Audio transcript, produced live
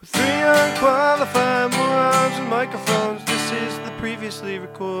Three unqualified morons with microphones. This is the previously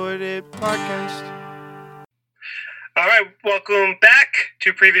recorded podcast. All right, welcome back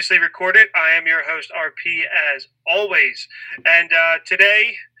to Previously Recorded. I am your host, RP, as always. And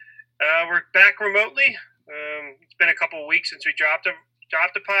today, we're back remotely. It's been a couple of weeks since we dropped a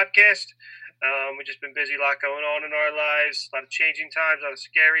podcast. We've just been busy, a lot going on in our lives, a lot of changing times, a lot of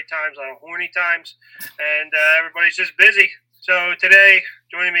scary times, a lot of horny times, and everybody's just busy. So today,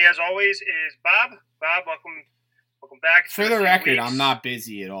 joining me as always is Bob. Bob, welcome back. For the record, I'm not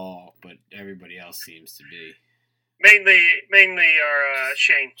busy at all, but everybody else seems to be. Mainly our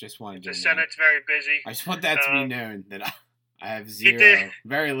Shane. Just wanted to the Senate's very busy. I just want that to be known that I have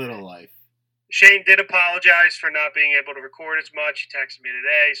very little life. Shane did apologize for not being able to record as much. He texted me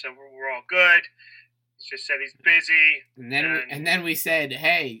today, so we're all good. He just said he's busy. And then we said,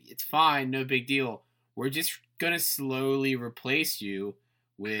 hey, it's fine, no big deal. We're just going to slowly replace you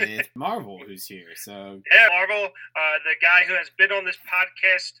with Marvel, who's here. So yeah, Marvel, the guy who has been on this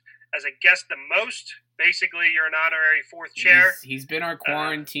podcast as a guest the most. Basically, you're an honorary fourth chair. He's been our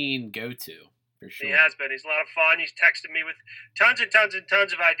quarantine go-to, for sure. He has been. He's a lot of fun. He's texted me with tons and tons and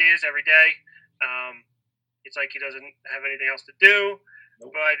tons of ideas every day. It's like he doesn't have anything else to do,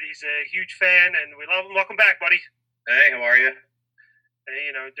 but he's a huge fan, and we love him. Welcome back, buddy. Hey, how are you?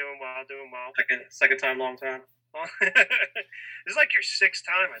 Hey, doing well. Second time, long time. This is like your sixth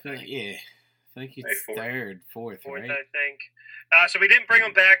time, I think. Yeah. I think it's fourth, right? I think. So we didn't bring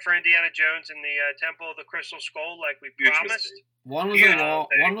him back for Indiana Jones and the Temple of the Crystal Skull like we promised. One was a long.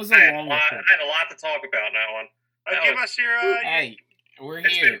 I had a lot to talk about in that one. Give us your. Hey, we're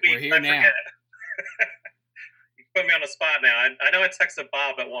here. We're here now. You put me on the spot now. I know I texted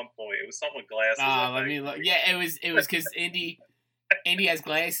Bob at one point. It was someone with glasses. Let me look. Yeah, it was because Indy has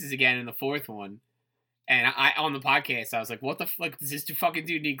glasses again in the fourth one, and I on the podcast I was like, "What the fuck? Does this fucking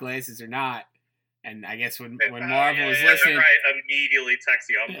dude need glasses or not?" And I guess when Marvel was listening, I immediately text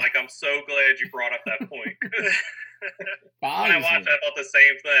you. I'm so glad you brought up that point. When I watched it, I thought the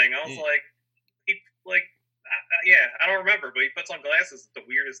same thing. I was I don't remember, but he puts on glasses at the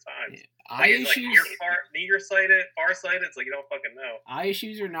weirdest times. Yeah. Eye issues, nearsighted, farsighted. It's like you don't fucking know. Eye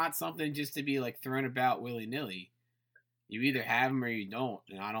issues are not something just to be like thrown about willy nilly. You either have them or you don't,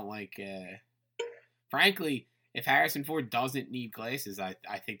 and I don't like. Frankly, if Harrison Ford doesn't need glasses, I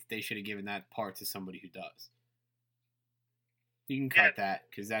think that they should have given that part to somebody who does. You can cut that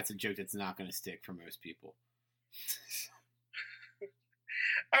because that's a joke that's not going to stick for most people.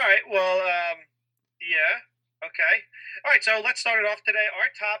 All right. Well, yeah. Okay. All right. So let's start it off today.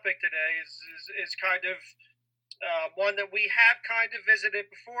 Our topic today is kind of one that we have kind of visited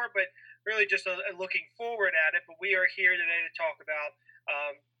before, but really just looking forward at it. But we are here today to talk about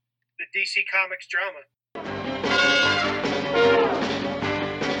the DC Comics drama.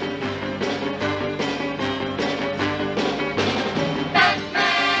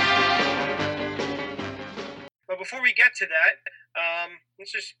 But before we get to that,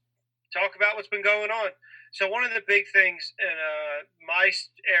 let's just talk about what's been going on. So one of the big things in my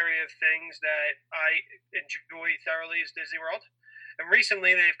area of things that I enjoy thoroughly is Disney World. And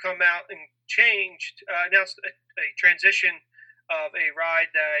recently they've come out and announced a transition of a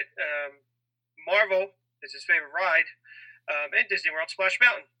ride that Marvel is his favorite ride in Disney World, Splash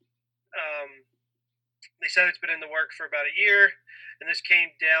Mountain. They said it's been in the work for about a year, and this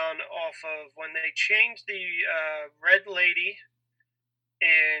came down off of when they changed the Red Lady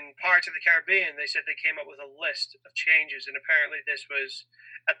in Pirates of the Caribbean. They said they came up with a list of changes, and apparently this was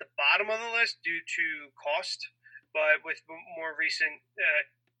at the bottom of the list due to cost, but with more recent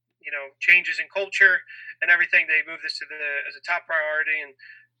changes in culture and everything, they moved this as a top priority, and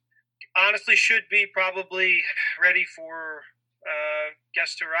honestly should be probably ready for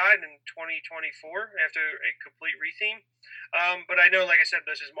guests to ride in 2024 after a complete retheme. But I know, like I said,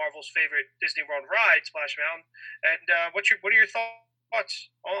 this is Marvel's favorite Disney World ride, Splash Mountain. And what are your thoughts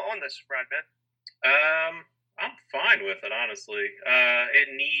on this ride, man? I'm fine with it, honestly. It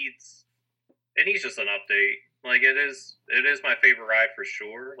needs just an update. Like it is my favorite ride for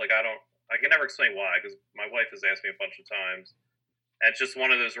sure. Like I can never explain why, because my wife has asked me a bunch of times. And it's just one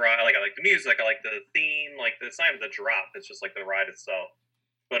of those rides. Like I like the music, I like the theme. Like it's not even the drop; it's just like the ride itself.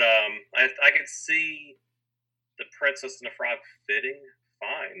 But I could see the Princess and the Frog fitting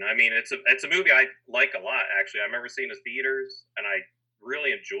fine. I mean, it's a movie I like a lot. Actually, I remember seeing it in theaters, and I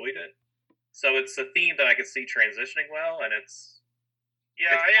really enjoyed it. So it's a theme that I could see transitioning well, and it's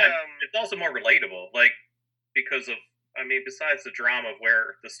also more relatable. Like because of, I mean, besides the drama of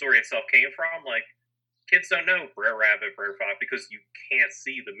where the story itself came from, like. Kids don't know Brer Rabbit, Brer Fox because you can't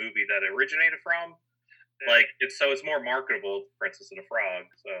see the movie that it originated from. Like it's more marketable, Princess and the Frog.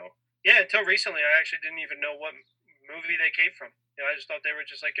 So yeah, until recently, I actually didn't even know what movie they came from. I just thought they were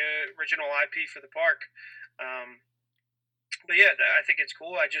just like a original IP for the park. But yeah, I think it's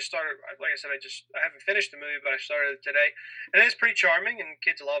cool. I just started, like I said, I haven't finished the movie, but I started it today, and it's pretty charming, and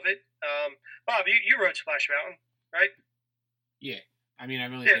kids love it. Bob, you rode Splash Mountain, right? Yeah, I mean,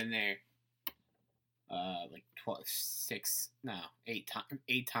 I've only been there like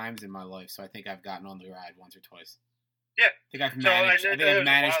 8 times in my life, so I think I've gotten on the ride once or twice. Yeah, I think I've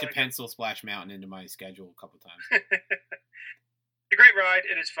managed to pencil Splash Mountain into my schedule a couple times. A great ride.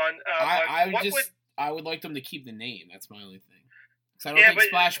 It is fun. I would like them to keep the name. That's my only thing. Because I don't think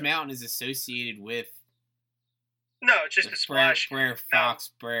Splash Mountain is associated with. No, it's just a splash. Brer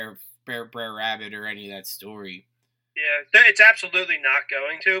Fox, Brer Rabbit, or any of that story. Yeah, it's absolutely not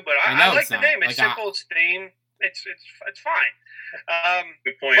going to. But I like the name. It's simple. It's theme. It's fine.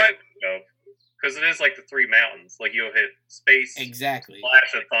 Good point. Because it is like the three mountains. Like you'll hit space, exactly,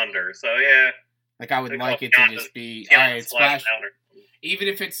 Splash, and Thunder. So yeah. Like I would like it to just be all right. Splash. Even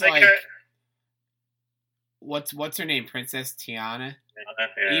if it's like what's her name? Princess Tiana?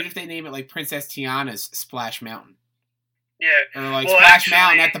 Yeah. Even if they name it like Princess Tiana's Splash Mountain. Yeah. Or like Splash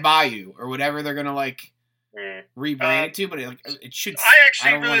Mountain at the Bayou or whatever they're gonna like rebrand it to, but it should. I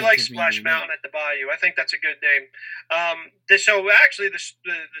actually really like Splash Mountain at the Bayou. I think that's a good name. So actually, the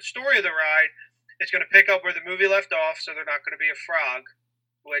story of the ride is going to pick up where the movie left off. So they're not going to be a frog,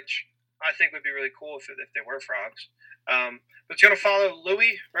 which I think would be really cool if they were frogs. But it's going to follow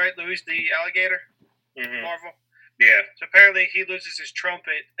Louis, right? Louis the alligator. Marvel. Yeah. So apparently he loses his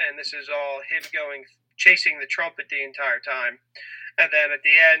trumpet, and this is all him chasing the trumpet the entire time. And then at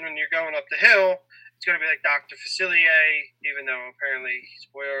the end, when you're going up the hill, it's going to be like Dr. Facilier, even though apparently,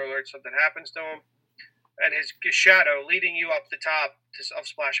 spoiler alert, something happens to him. And his shadow leading you up the top of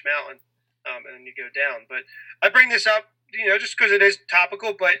Splash Mountain, and then you go down. But I bring this up, just because it is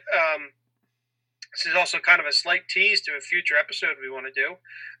topical, but this is also kind of a slight tease to a future episode we want to do.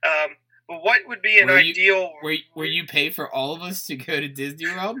 But what would be an ideal... Where you pay for all of us to go to Disney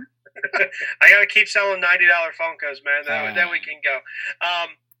World? I got to keep selling $90 Funkos, man. Then we can go.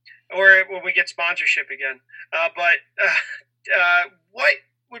 Or when we get sponsorship again. But what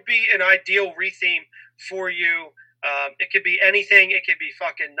would be an ideal retheme for you? It could be anything. It could be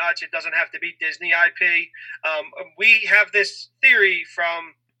fucking nuts. It doesn't have to be Disney IP. We have this theory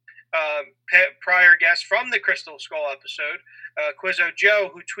from prior guest from the Crystal Skull episode, Quizzo Joe,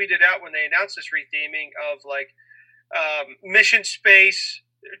 who tweeted out when they announced this retheming of like Mission Space,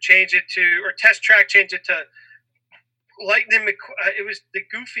 change it to, or Test Track, change it to Lightning McQueen. It was the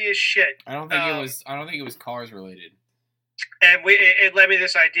goofiest shit. I don't think it was Cars related. And it led me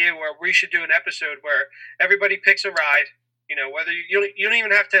this idea where we should do an episode where everybody picks a ride. Whether you don't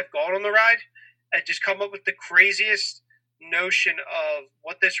even have to have gone on the ride, and just come up with the craziest notion of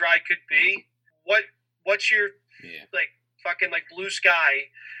what this ride could be. What's your like fucking like blue sky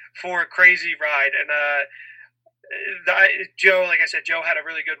for a crazy ride? And Joe, like I said, Joe had a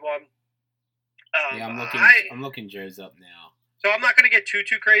really good one. I'm looking Joe's up now. So I'm not going to get too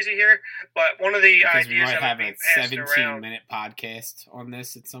crazy here, but one of the ideas we might that have would be a passed around. 17-minute podcast on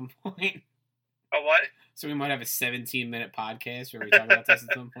this at some point. A what? So we might have a 17-minute podcast where we talk about this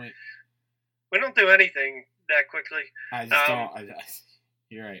at some point. We don't do anything that quickly. I just don't.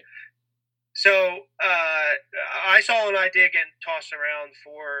 You're right. So I saw an idea getting tossed around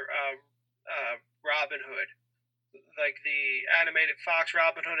for Robin Hood, like the animated Fox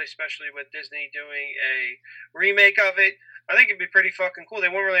Robin Hood, especially with Disney doing a remake of it. I think it'd be pretty fucking cool. They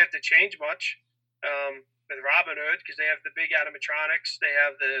won't really have to change much with Robin Hood because they have the big animatronics. They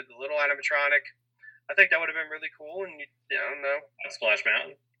have the little animatronic. I think that would have been really cool. And I don't know. Splash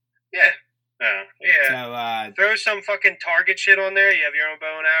Mountain? Yeah. Yeah. So, throw some fucking Target shit on there. You have your own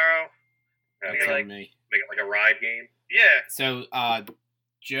bow and arrow. Make it like a ride game. Yeah. So,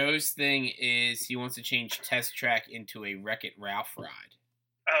 Joe's thing is he wants to change Test Track into a Wreck-It Ralph ride.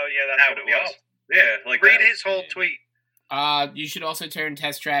 Oh, yeah, that's what it was. Awesome. Yeah, like read his whole tweet. You should also turn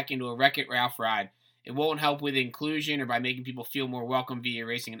Test Track into a Wreck-It Ralph ride. It won't help with inclusion or by making people feel more welcome via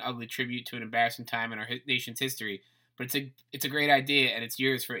erasing an ugly tribute to an embarrassing time in our nation's history. But it's a great idea, and it's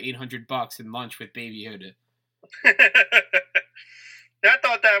yours for $800 and lunch with Baby Yoda. I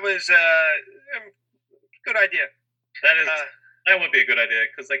thought that was a good idea. That would be a good idea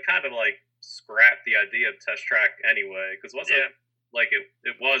because they kind of like scrapped the idea of Test Track anyway. Because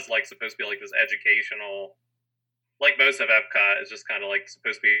it was like supposed to be like this educational, like most of Epcot is just kind of like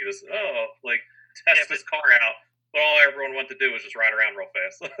supposed to be this test this car out. But all everyone wanted to do was just ride around real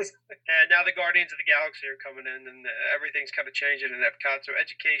fast. And now the Guardians of the Galaxy are coming in, and everything's kind of changing in Epcot. So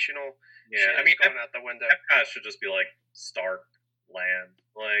educational shit I mean, is going out the window. Epcot should just be like Stark Land,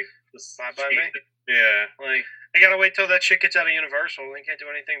 like this. Bye bye me. Yeah, like They gotta wait till that shit gets out of Universal. They can't do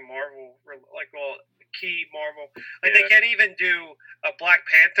anything Marvel, key Marvel. Like they can't even do a Black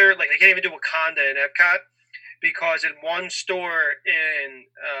Panther. Like they can't even do Wakanda in Epcot because in one store in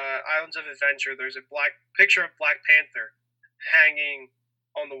Islands of Adventure, there's a picture of Black Panther hanging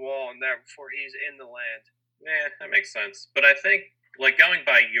on the wall, and there before he's in the land. yeah, that makes sense. But I think like going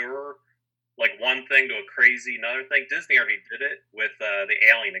by your like one thing to a crazy another thing, Disney already did it with the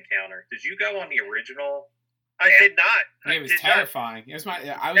Alien Encounter. Did you go on the original? I did not. It was terrifying. It was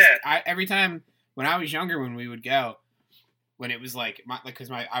every time when I was younger, when we would go, when it was I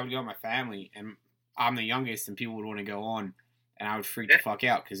would go with my family, and I'm the youngest, and people would want to go on, and I would freak the fuck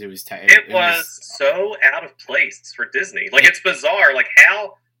out because it was. It was so out of place for Disney. Like it's bizarre. Like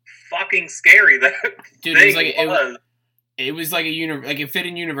how fucking scary that dude. Thing was. It was like it fit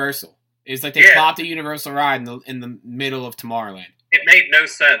in Universal. It's like they plopped a Universal ride in the middle of Tomorrowland. It made no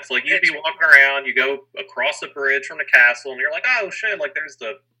sense. Like you'd be walking around, you go across the bridge from the castle, and you're like, "Oh shit!" Like there's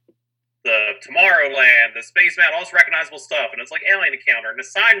the Tomorrowland, the Space Mountain, all this recognizable stuff, and it's like Alien Encounter, and the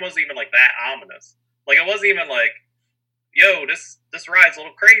sign wasn't even like that ominous. Like it wasn't even like, "Yo, this ride's a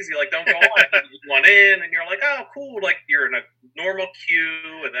little crazy. Like don't go on." You went in, and you're like, "Oh, cool!" Like you're in a normal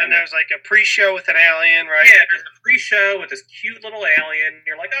queue, and then there's like a pre-show with an alien, right? Yeah, there's a pre-show with this cute little alien. And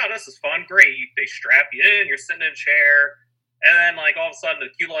you're like, "Oh, this is fun, great." They strap you in, you're sitting in a chair. And then, like, all of a sudden,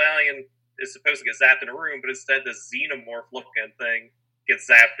 the cute little alien is supposed to get zapped in a room, but instead, this xenomorph-looking thing gets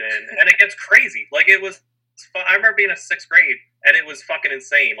zapped in, and it gets crazy. Like, it was fun. I remember being in 6th grade, and it was fucking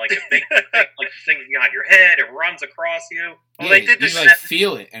insane. Like, it makes like things behind your head, it runs across you. Well, they did this. You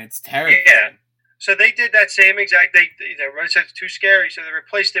feel it, and it's terrible. Yeah. So they did that same exact. They said it's too scary, so they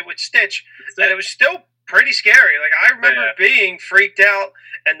replaced it with Stitch, and it was still pretty scary. Like I remember being freaked out,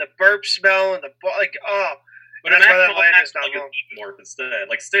 and the burp smell, and But that's why that land is not like a xenomorph instead.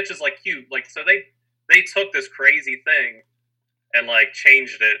 Like Stitch is like cute. Like so they took this crazy thing and like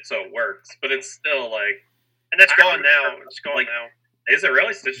changed it so it works. But it's still like, and that's gone now. It's gone now. Is it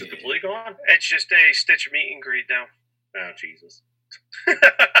really? Stitch is completely gone? It's just a Stitch meet and greet now. Oh Jesus.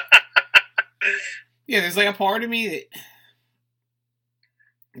 Yeah, there's like a part of me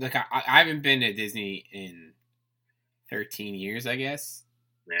that like I haven't been to Disney in 13 years, I guess.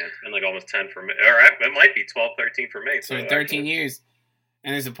 Yeah, it's been like almost 10 for me. Or it might be 12, 13 for me. So 13 years.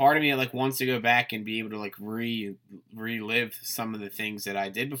 And there's a part of me that like wants to go back and be able to like relive some of the things that I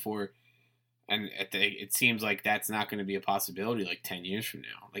did before. And it seems like that's not going to be a possibility like 10 years from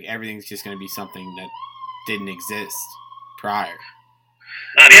now. Like everything's just going to be something that didn't exist prior.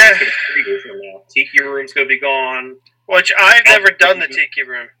 Not even 3 years from now. Tiki Room's going to be gone. Which I've never done the Tiki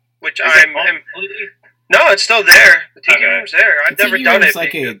Room. Which No, it's still there. The Tiki Room's there. I've never done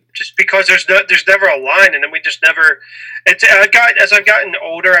it just because there's never a line, and then we just never. As I've gotten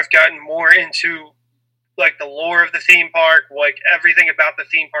older, I've gotten more into like the lore of the theme park, like everything about the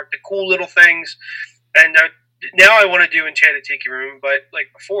theme park, the cool little things, and now I want to do Enchanted Tiki Room. But like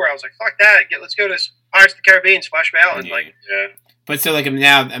before, I was like, "Fuck that! Let's go to Pirates of the Caribbean, Splash Mountain." Yeah. But so like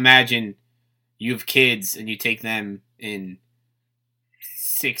now, imagine you have kids and you take them in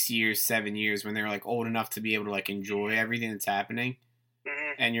 6 years, 7 years when they're like old enough to be able to like enjoy everything that's happening,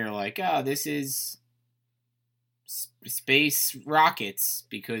 and you're like, "Oh, this is space rockets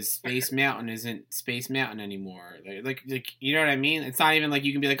because Space Mountain isn't Space Mountain anymore." Like you know what I mean? It's not even like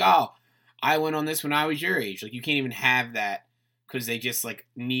you can be like, "Oh, I went on this when I was your age." Like you can't even have that because they just like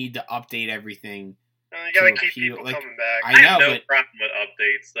need to update everything. You gotta keep people coming back. I know, have no problem with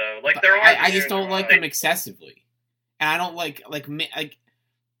updates though. Like there are. I just don't like them excessively, and I don't like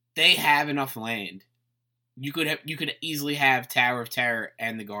they have enough land. You could easily have Tower of Terror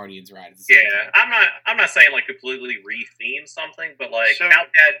and the Guardians ride at the same time. I'm not saying like completely retheme something, but like how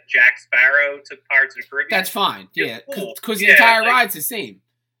had Jack Sparrow to Pirates of the Caribbean? That's fine. Yeah, cool. Because the entire ride's the same.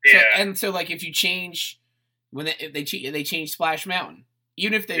 Yeah. So like if you change if they change Splash Mountain,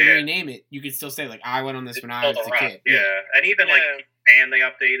 even if they rename it, you could still say like I went on this when I was a kid. Yeah, and even like and they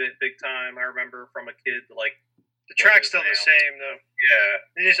updated big time. I remember from a kid to like. The track's still the same, though. Yeah.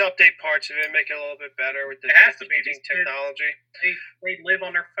 They just update parts of it, make it a little bit better with the computing technology. They live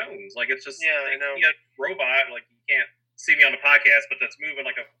on their phones. Like, it's just I know. A robot. Like, you can't see me on the podcast, but that's moving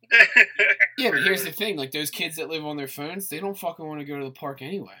like a... Yeah, but here's the thing. Like, those kids that live on their phones, they don't fucking want to go to the park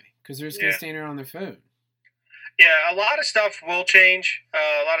anyway because they're just going to stand there on their phone. Yeah, a lot of stuff will change.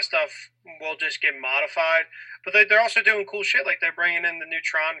 A lot of stuff will just get modified. But they're also doing cool shit. Like, they're bringing in the new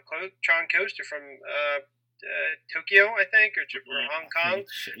Tron coaster from... Tokyo, I think, or Hong Kong.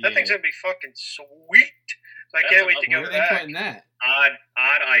 Yeah. That thing's gonna be fucking sweet. So I can't wait to Where go are they back. putting that?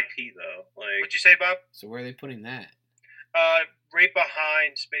 Odd IP though. Like, What'd you say, Bob? So where are they putting that? Right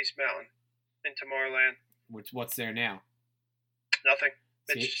behind Space Mountain in Tomorrowland. What's there now? Nothing.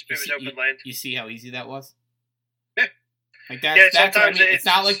 See, It was open land. You see how easy that was? Yeah. Like Yeah, that's what I sometimes mean. It's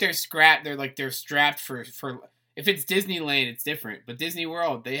not like they're scrapped. They're strapped for. If it's Disneyland, it's different. But Disney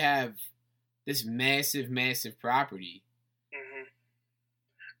World, they have this massive property. Mm-hmm.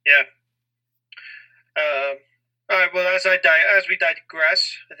 Yeah. All right. Well, as we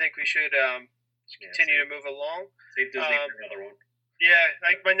digress, I think we should continue to move along. Save Disney for another one. Yeah,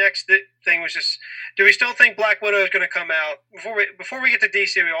 like my next thing was just: do we still think Black Widow is going to come out before we get to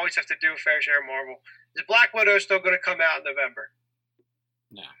DC? We always have to do a fair share of Marvel. Is Black Widow still going to come out in November?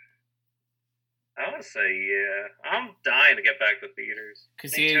 No. I want to say yeah. I'm dying to get back to theaters.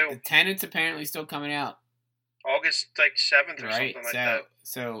 Because Me too. the Tenet's apparently still coming out, August 7th or right? something like that.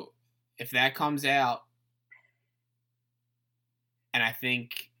 So if that comes out, and I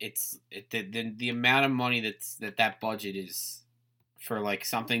think the amount of money that budget is for like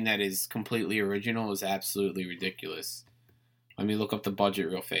something that is completely original is absolutely ridiculous. Let me look up the budget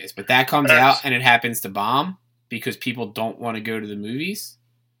real fast. But that comes out and it happens to bomb because people don't want to go to the movies.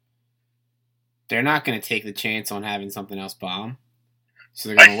 They're not going to take the chance on having something else bomb. So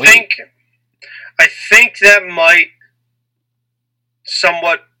they're going to wait. I think that might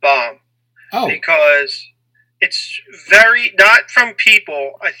somewhat bomb. Oh. Because it's very, not from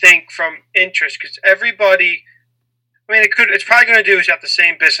people, I think from interest. Because everybody, I mean, it's probably going to do is have the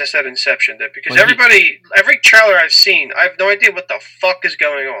same business that Inception did. Because every trailer I've seen, I have no idea what the fuck is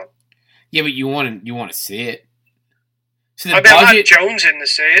going on. Yeah, but you want to see it. So I'm not jonesing to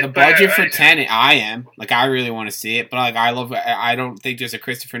see it. The budget for Tenet, I am. Like, I really want to see it. But, like, I don't think there's a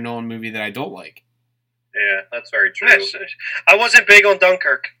Christopher Nolan movie that I don't like. Yeah, that's very true. Yes, I wasn't big on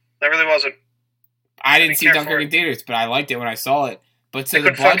Dunkirk. I really wasn't. I didn't see Dunkirk in theaters, but I liked it when I saw it. But so I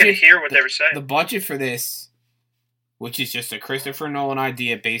couldn't fucking hear what they were saying. The budget for this, which is just a Christopher Nolan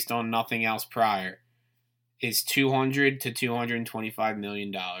idea based on nothing else prior, is $200 to $225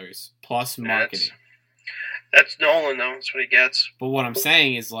 million plus marketing. That's Nolan, though. That's what he gets. But what I'm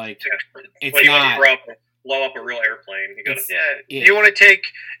saying is, like, it's when you not. Want to blow up a real airplane. Yeah. You want to take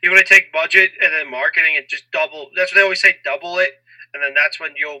budget and then marketing and just double. That's what they always say. Double it, and then that's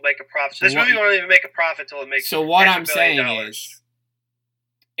when you'll make a profit. So this movie won't even make a profit until it makes. So what I'm saying is,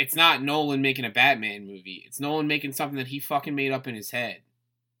 it's not Nolan making a Batman movie. It's Nolan making something that he fucking made up in his head.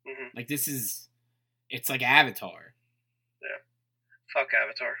 Mm-hmm. Like it's like Avatar. Fuck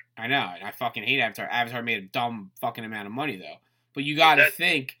Avatar. I know, and I fucking hate Avatar. Avatar made a dumb fucking amount of money, though. But you gotta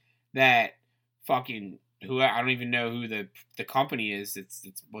think that fucking I don't even know who the company is. It's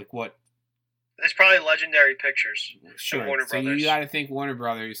like what? It's probably Legendary Pictures. Sure. Warner Brothers. You gotta think Warner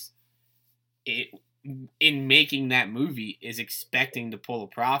Brothers, in making that movie, is expecting to pull a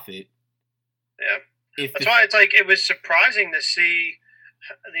profit. Yeah. That's why it's like it was surprising to see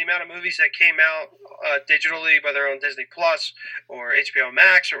the amount of movies that came out digitally, whether on Disney Plus or HBO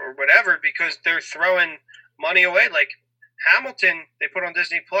Max or whatever, because they're throwing money away. Like Hamilton, they put on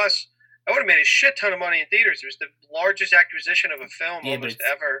Disney Plus. I would have made a shit ton of money in theaters. It was the largest acquisition of a film almost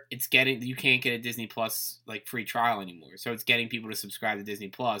ever. You can't get a Disney Plus like free trial anymore, so it's getting people to subscribe to Disney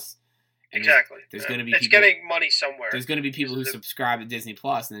Plus. Exactly. There's going to be it's getting money somewhere. There's going to be people who subscribe to Disney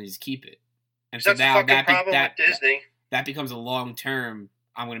Plus and then just keep it. And so now the problem with Disney. That becomes a long term.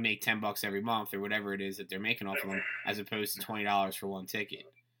 I'm going to make $10 every month or whatever it is that they're making off of them, as opposed to $20 for one ticket.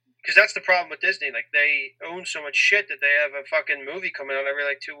 Because that's the problem with Disney. Like, they own so much shit that they have a fucking movie coming out every,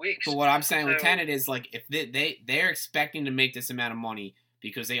 2 weeks. But what I'm saying with Tenet is, like, if they're expecting to make this amount of money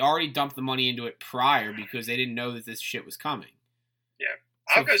because they already dumped the money into it prior because they didn't know that this shit was coming. Yeah.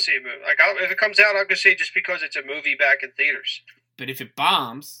 I'll go see a movie. Like, if it comes out, I'll go see it just because it's a movie back in theaters. But if it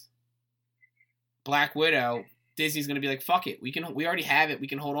bombs, Black Widow, Disney's going to be like, fuck it. We already have it. We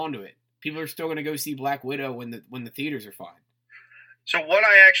can hold on to it. People are still going to go see Black Widow when the theaters are fine. So what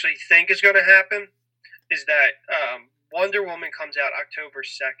I actually think is going to happen is that Wonder Woman comes out October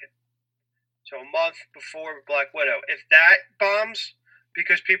 2nd. So a month before Black Widow. If that bombs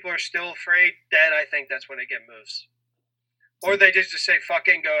because people are still afraid, then I think that's when they get moves. Or they just say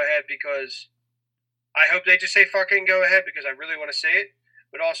fucking go ahead because I hope they just say fucking go ahead because I really want to see it.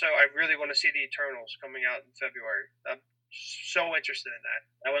 But also I really want to see the Eternals coming out in February. I'm so interested in that.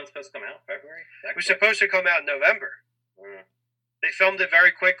 That one's supposed to come out in February? It was supposed to come out in November. They filmed it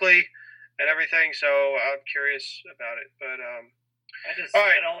very quickly and everything, so I'm curious about it. But I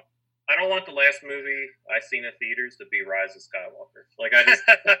don't want the last movie I seen in theaters to be Rise of Skywalker. Like I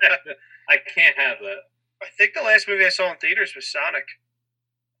can't have that. I think the last movie I saw in theaters was Sonic.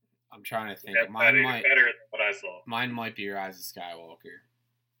 I'm trying to think. That's better than what I saw. Mine might be Rise of Skywalker.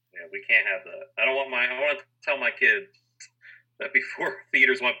 Yeah, we can't have that. I want to tell my kid that before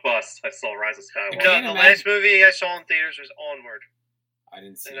theaters went bust, I saw Rise of Skywalker. No, the last movie I saw in theaters was Onward. I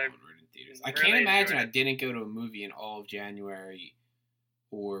didn't see And Onward in theaters. I really can't imagine enjoyed I didn't go to a movie in all of January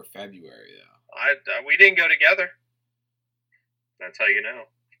or February, though. We didn't go together. That's how you know.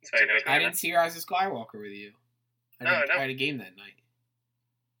 That's how you know. I didn't see Rise of Skywalker with you. I had a game that night.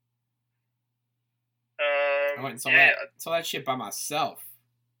 I went and saw that shit by myself.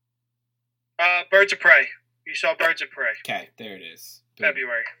 Birds of Prey. You saw Birds of Prey. Okay, there it is.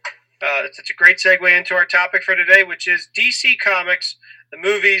 February. It's a great segue into our topic for today, which is DC Comics, the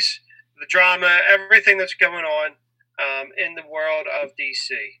movies, the drama, everything that's going on in the world of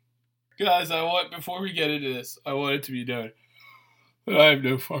DC. Guys, before we get into this, I want it to be known that I have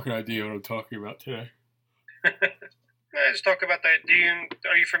no fucking idea what I'm talking about today. Let's talk about that.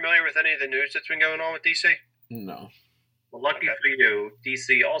 Are you familiar with any of the news that's been going on with DC? No. Well, lucky for you,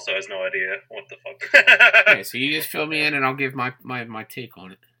 DC also has no idea what the fuck. Okay, so you just fill me in and I'll give my take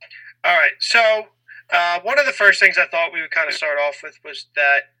on it. All right. So one of the first things I thought we would kind of start off with was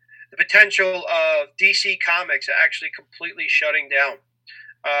that the potential of DC Comics actually completely shutting down.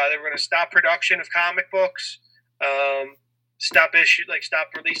 They were going to stop production of comic books, stop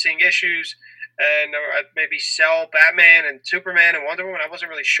releasing issues, and maybe sell Batman and Superman and Wonder Woman. I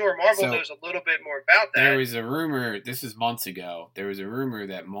wasn't really sure. Marvel knows a little bit more about that. There was a rumor, this is months ago, there was a rumor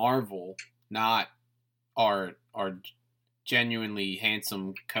that Marvel, not our genuinely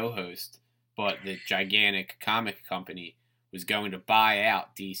handsome co-host, but the gigantic comic company, was going to buy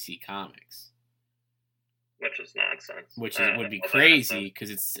out DC Comics. Which is nonsense. Which would be crazy,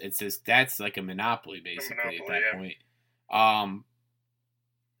 because it's just, that's like a monopoly, basically, at that point.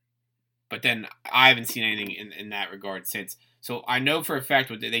 But then I haven't seen anything in that regard since. So I know for a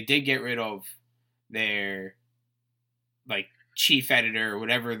fact they did get rid of their chief editor or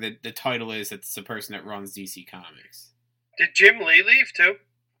whatever the title is. That's the person that runs DC Comics. Did Jim Lee leave too?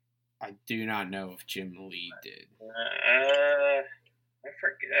 I do not know if Jim Lee did. I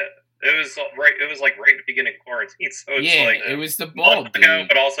forget. It was right at the beginning of quarantine. So it's it was the bald dude. Ago,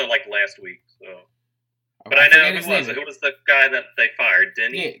 but also last week. So. But I know who was it. Who was the guy that they fired?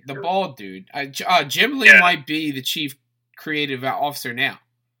 Didn't he? Yeah, the bald dude. Jim Lee might be the chief creative officer now.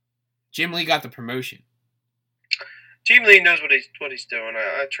 Jim Lee got the promotion. Jim Lee knows what he's doing.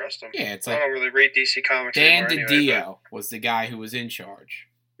 I trust him. Yeah, it's I don't really read DC Comics Dan anymore. DiDio was the guy who was in charge.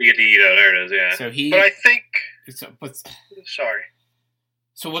 DiDio, there it is. Yeah. So But I think. Sorry.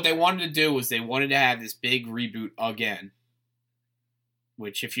 So what they wanted to do was they wanted to have this big reboot again.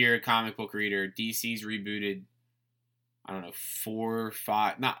 Which, if you're a comic book reader, DC's rebooted, I don't know, 4 or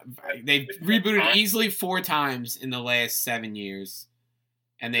 5. They've rebooted easily 4 times in the last 7 years.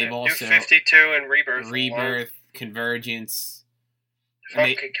 And they've also... 52 and Rebirth. Convergence.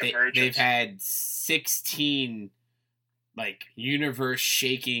 Convergence. They've had 16,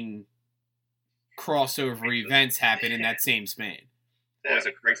 universe-shaking crossover events happen in that same span. Always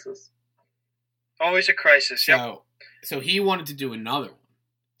a crisis. Always a crisis, So he wanted to do another one.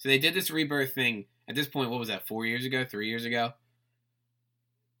 So they did this Rebirth thing. At this point, what was that, 4 years ago? 3 years ago?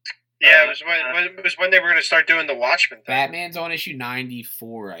 Yeah, it was when they were going to start doing the Watchmen thing. Batman's on issue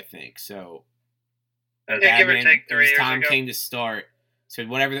 94, I think. So give or take 3 years time ago. came to start. So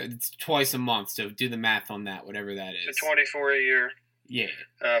whatever, it's twice a month. So do the math on that, whatever that is. So 24 a year. Yeah.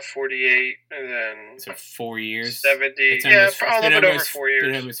 48, and then... So 4 years? 70. It's A little bit over 4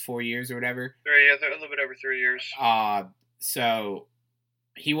 years. It was 4 years or whatever? A little bit over 3 years. So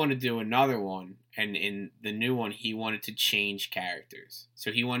he wanted to do another one, and in the new one, he wanted to change characters. So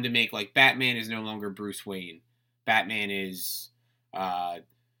he wanted to make, Batman is no longer Bruce Wayne. Batman is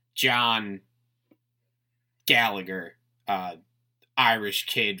John Gallagher, Irish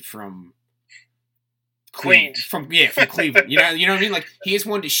kid from... Queens. From Cleveland. You know what I mean? He just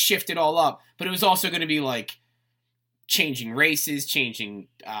wanted to shift it all up, but it was also going to be, changing races, changing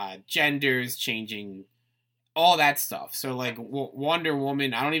genders, changing... all that stuff. So, Wonder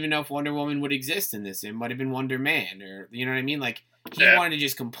Woman, I don't even know if Wonder Woman would exist in this. It might have been Wonder Man, or, you know what I mean? He wanted to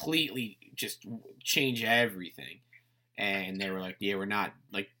just completely just change everything. And they were we're not,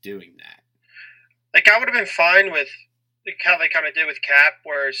 doing that. I would have been fine with how they kind of did with Cap,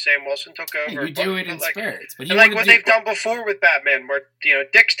 where Sam Wilson took over. You do it in spurts. But what they've done before with Batman, where,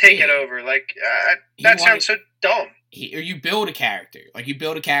 Dick's taken over. That sounds so dumb. You build a character. You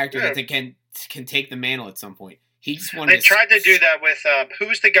build a character that they can take the mantle at some point. He just wanted. They tried to do that with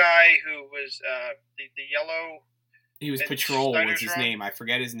who's the guy who was the yellow. He was Patrol. Was his name? I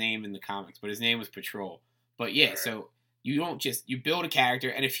forget his name in the comics, but his name was Patrol. But yeah, so you don't just you build a character,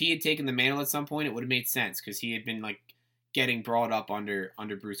 and if he had taken the mantle at some point, it would have made sense because he had been like getting brought up under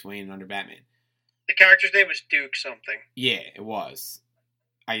Bruce Wayne and under Batman. The character's name was Duke something. Yeah, it was.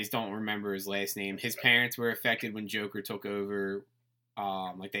 I just don't remember his last name. His parents were affected when Joker took over.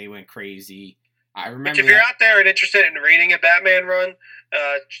 Like they went crazy. I remember. Which if you're out there and interested in reading a Batman run,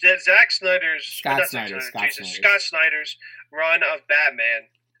 Scott Snyder's run of Batman,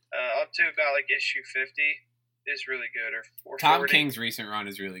 up to about like issue 50, is really good. Or Tom 40. King's recent run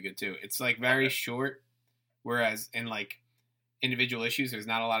is really good too. It's like very short, whereas in like individual issues, there's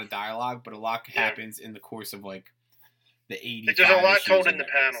not a lot of dialogue, but a lot happens in the course of like the 80s. There's a lot told in the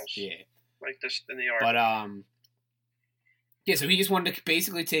panels. Yeah, like this in the art. But yeah. So he just wanted to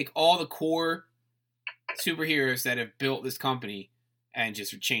basically take all the core superheroes that have built this company and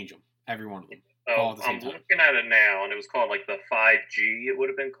just change them, every one of them. Oh, I'm looking at it now, and it was called like the 5G. It would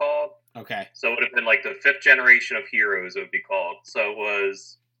have been called. Okay. So it would have been like the 5th generation of heroes. It would be called. So it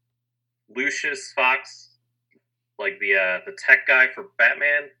was Lucius Fox, like the tech guy for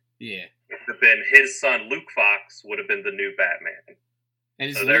Batman. Yeah. It would have been his son Luke Fox. Would have been the new Batman.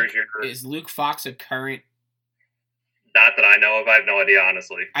 And so is Luke Fox a current? Not that I know of. I have no idea,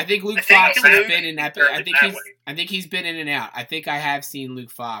 honestly. I think Luke Fox has been in that. I think he's been in and out. I think I have seen Luke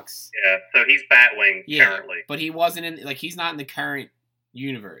Fox. Yeah, so he's Batwing currently. But he wasn't in. Like he's not in the current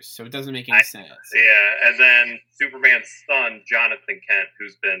universe, so it doesn't make any sense. Yeah, and then Superman's son, Jonathan Kent,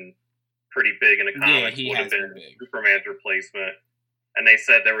 who's been pretty big in the comics, would have been Superman's replacement. And they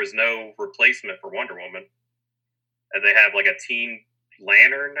said there was no replacement for Wonder Woman. And they have like a Teen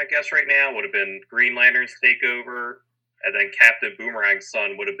Lantern, I guess, right now. Would have been Green Lantern's takeover. And then Captain Boomerang's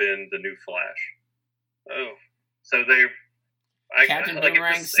son would have been the new Flash. Oh. So they... Captain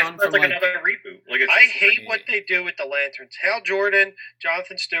Boomerang's son from like another reboot. Like I hate what they do with the Lanterns. Hal Jordan,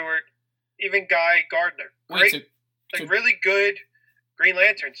 Jonathan Stewart, even Guy Gardner. Great, really good Green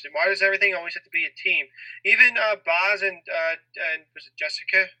Lanterns. Why does everything always have to be a team? Even Boz and was it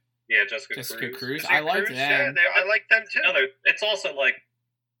Jessica? Yeah, Jessica Cruz. I like them. Yeah, I like them too. It's also like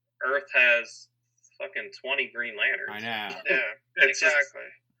Earth has fucking 20 Green Lanterns. I know. Yeah, exactly.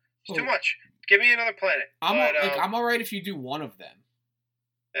 It's too much. Give me another planet. I'm all right if you do one of them.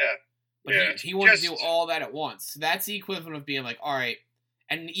 Yeah. But he wanted to do all that at once. So that's the equivalent of being like, all right,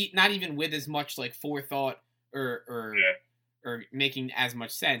 and not even with as much like forethought or making as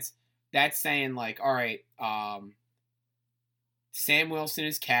much sense. That's saying like, all right, Sam Wilson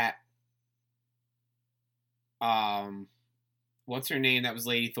is Cat. What's her name? That was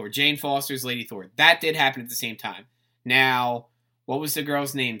Lady Thor. Jane Foster's Lady Thor. That did happen at the same time. Now, what was the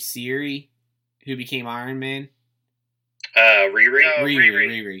girl's name? Siri, who became Iron Man?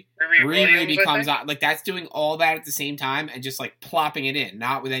 Riri. Riri becomes like that's doing all that at the same time and just like plopping it in,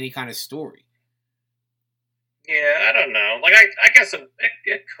 not with any kind of story. Yeah, I don't know. Like I guess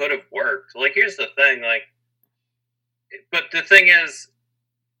it could have worked. Like here's the thing, like, but the thing is,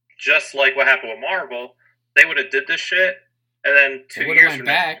 just like what happened with Marvel, they would have did this shit, and then 2 years from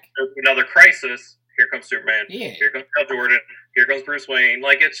now, another crisis. Here comes Superman. Yeah. Here comes Hal Jordan. Here comes Bruce Wayne.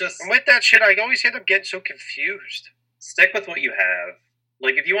 Like it's just and with that shit, I always end up getting so confused. Stick with what you have.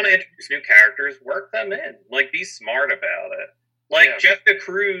 Like if you want to introduce new characters, work them in. Like be smart about it. Like Jessica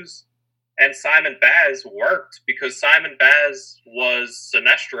Cruz and Simon Baz worked because Simon Baz was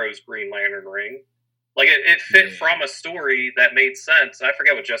Sinestro's Green Lantern ring. Like it fit from a story that made sense. I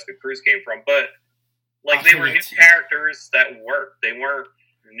forget what Jessica Cruz came from, but like they were new characters that worked. They weren't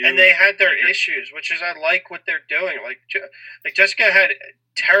new. And they had their issues, which is I like what they're doing. Like Jessica had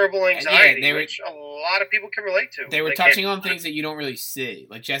terrible anxiety, which a lot of people can relate to. They were touching on things that you don't really see.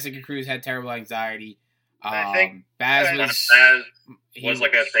 Like Jessica Cruz had terrible anxiety. I think Baz was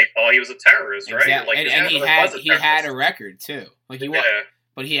like they thought he was a terrorist, right? Like, and he had a record too. Like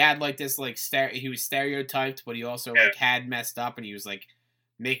but he had like this like he was stereotyped, but he also like had messed up, and he was like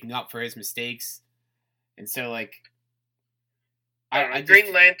making up for his mistakes, and so like.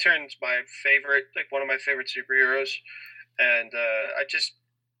 Green Lantern's my favorite, like one of my favorite superheroes, and I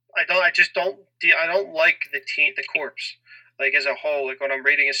don't like the corps, like as a whole. Like when I'm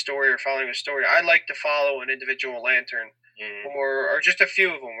reading a story or following a story, I like to follow an individual Lantern, or just a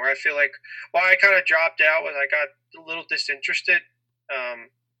few of them. Where I feel like, I kind of dropped out when I got a little disinterested, and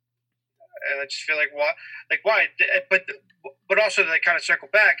I just feel like why? But also they kind of circle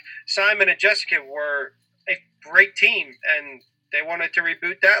back. Simon and Jessica were a great team, and they wanted to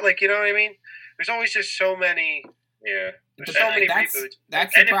reboot that, like, you know what I mean? There's always just so many. Yeah. There's so many reboots.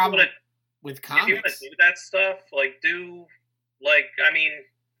 That's the problem with comics. If you want to do that stuff,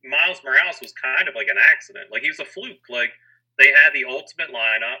 Miles Morales was kind of like an accident. Like, he was a fluke. Like, they had the ultimate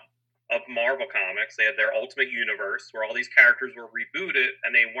lineup of Marvel Comics. They had their Ultimate Universe where all these characters were rebooted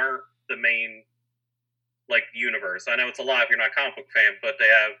and they weren't the main universe. I know it's a lot if you're not a comic book fan, but they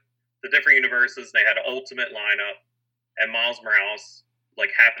have the different universes. They had an Ultimate lineup, and Miles Morales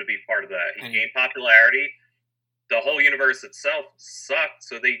happened to be part of that. He gained popularity. The whole universe itself sucked,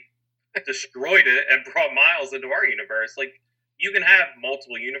 so they destroyed it and brought Miles into our universe. You can have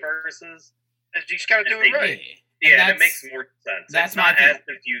multiple universes. You just gotta do it right. Yeah, and it makes more sense. That's it's not as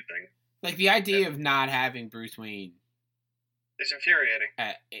confusing. The idea of not having Bruce Wayne is infuriating.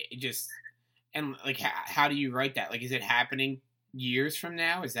 How do you write that? Is it happening years from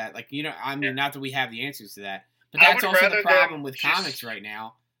now? Is that not that we have the answers to that, but that's also the problem with comics right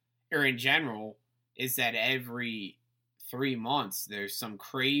now, or in general, is that every 3 months there's some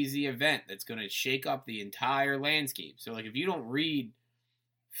crazy event that's going to shake up the entire landscape. So if you don't read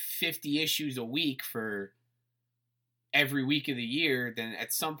 50 issues a week for every week of the year, then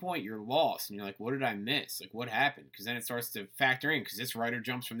at some point you're lost and you're like, what did I miss? What happened? Because then it starts to factor in, because this writer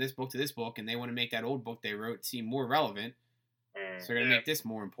jumps from this book to this book and they want to make that old book they wrote seem more relevant. So they're going to make this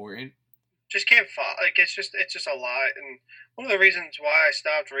more important. Just can't follow. It's just a lot. And one of the reasons why I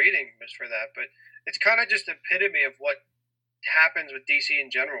stopped reading was for that. But it's kind of just epitome of what happens with DC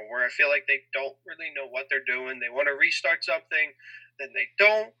in general, where I feel like they don't really know what they're doing. They want to restart something, then they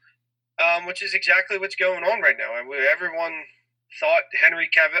don't. Which is exactly what's going on right now. Everyone thought Henry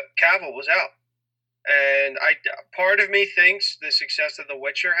Cavill was out, and part of me thinks the success of The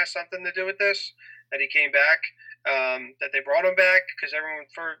Witcher has something to do with this. That he came back, that they brought him back, because everyone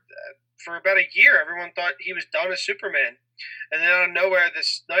for about a year everyone thought he was done as Superman, and then out of nowhere,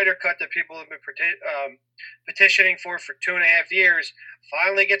 this Snyder cut that people have been petitioning for 2.5 years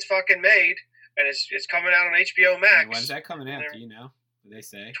finally gets fucking made, and it's coming out on HBO Max. When's that coming out? Do you know? They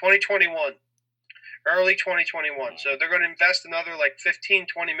say 2021, early 2021. So they're going to invest another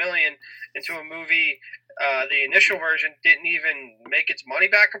 15-20 million into a movie. The initial version didn't even make its money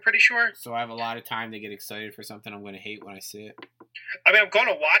back, I'm pretty sure. So I have a lot of time to get excited for something I'm going to hate when I see it. I mean, I'm going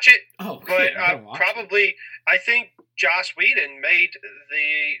to watch it, but probably I think Joss Whedon made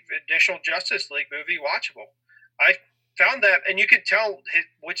the initial Justice League movie watchable. I found that, and you could tell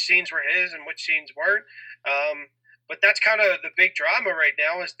which scenes were his and which scenes weren't. But that's kind of the big drama right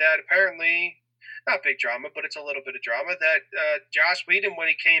now, is that apparently, not big drama, but it's a little bit of drama, that Joss Whedon, when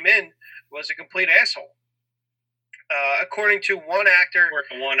he came in, was a complete asshole. According to one actor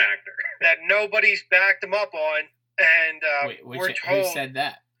that nobody's backed him up on, and we're told... Who said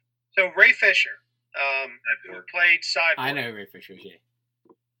that? So Ray Fisher, who played Cyborg. I know who Ray Fisher is, yeah.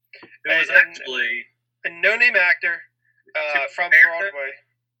 It was actually... a no-name actor from Broadway.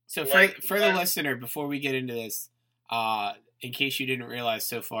 So for the listener, before we get into this, in case you didn't realize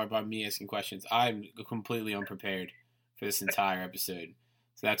so far by me asking questions, I'm completely unprepared for this entire episode.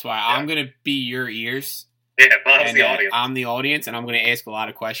 So that's why I'm going to be your ears. Yeah, Bob's the audience. I'm the audience, and I'm going to ask a lot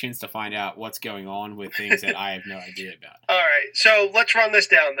of questions to find out what's going on with things that I have no idea about. All right, so let's run this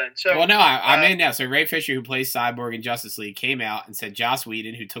down then. So, well, no, I'm in now. So Ray Fisher, who plays Cyborg in Justice League, came out and said Joss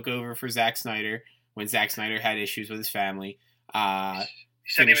Whedon, who took over for Zack Snyder when Zack Snyder had issues with his family. He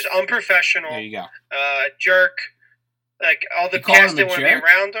said he was unprofessional. There you go. Jerk. All the casting would be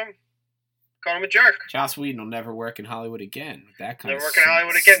around him. Call him a jerk. Joss Whedon will never work in Hollywood again. That kind of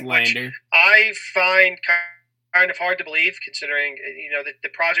slander. Which I find kind of hard to believe, considering the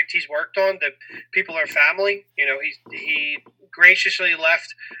project he's worked on. The people are family. He graciously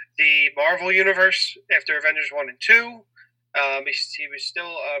left the Marvel universe after Avengers 1 and 2. He was still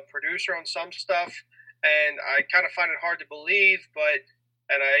a producer on some stuff, and I kind of find it hard to believe.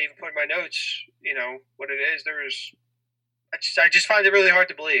 And I even put in my notes, what it is. I just find it really hard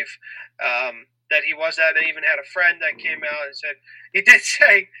to believe that he was that. I even had a friend that came out and said, he did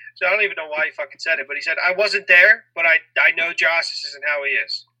say, so I don't even know why he fucking said it, but he said, I wasn't there, but I know Joss, this isn't how he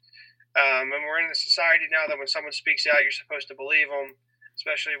is. And we're in a society now that when someone speaks out, you're supposed to believe them,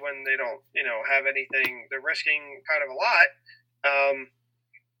 especially when they don't, have anything. They're risking kind of a lot.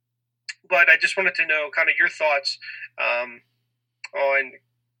 But I just wanted to know kind of your thoughts on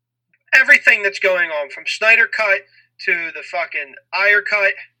everything that's going on, from Snyder Cut to the fucking Ayer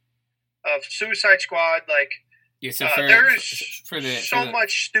cut of Suicide Squad. So there's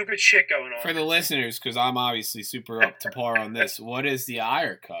much stupid shit going on. For the listeners, because I'm obviously super up to par on this, what is the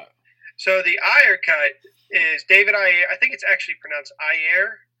Ayer cut? So the Ayer cut is David Ayer. I think it's actually pronounced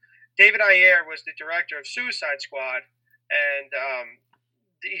Ayer. David Ayer was the director of Suicide Squad, and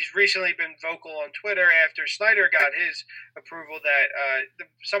he's recently been vocal on Twitter after Snyder got his approval that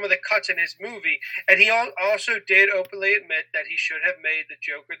some of the cuts in his movie, and he also did openly admit that he should have made the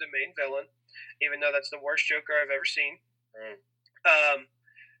Joker the main villain, even though that's the worst Joker I've ever seen.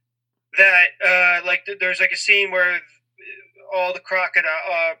 that there's like a scene where all the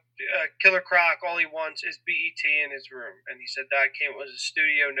crocodile, Killer Croc, all he wants is BET in his room, and he said that was a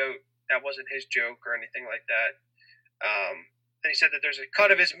studio note. That wasn't his joke or anything like that. And he said that there's a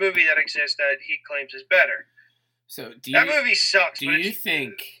cut of his movie that exists that he claims is better. So that movie sucks. Do you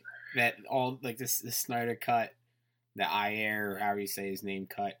think that all like this Snyder cut, the Ayer or however you say his name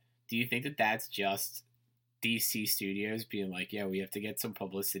cut? Do you think that that's just DC Studios being like, yeah, we have to get some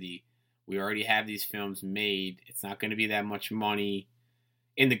publicity. We already have these films made. It's not going to be that much money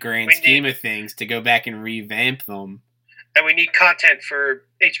in the grand scheme of things to go back and revamp them. And we need content for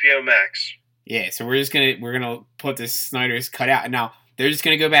HBO Max. Yeah, so we're gonna put this Snyder's cut out, and now they're just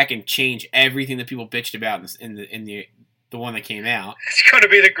gonna go back and change everything that people bitched about in the one that came out. It's going to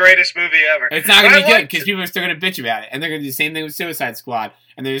be the greatest movie ever. It's not going to be good because people are still going to bitch about it, and they're going to do the same thing with Suicide Squad,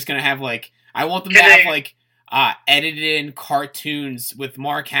 and they're just going to have I want them to have edited in cartoons with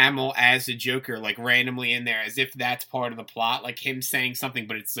Mark Hamill as the Joker randomly in there, as if that's part of the plot, like him saying something,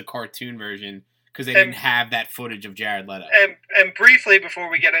 but it's the cartoon version because they didn't have that footage of Jared Leto. And briefly before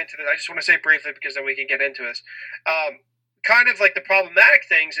we get into this, I just want to say briefly because then we can get into this. Kind of like the problematic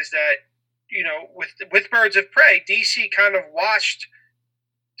things is that, with Birds of Prey, DC kind of washed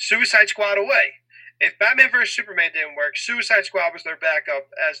Suicide Squad away. If Batman vs. Superman didn't work, Suicide Squad was their backup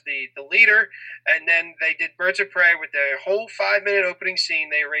as the leader, and then they did Birds of Prey with their whole 5-minute opening scene.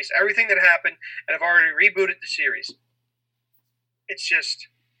 They erased everything that happened and have already rebooted the series.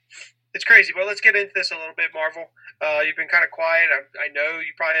 It's crazy, but let's get into this a little bit, Marvel. You've been kind of quiet. I know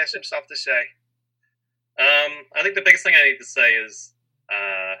you probably have some stuff to say. I think the biggest thing I need to say is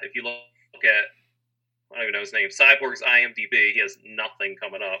if you look at, I don't even know his name, Cyborg's IMDb, he has nothing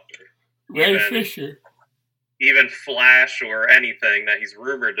coming up. Ray Fisher. Even Flash or anything that he's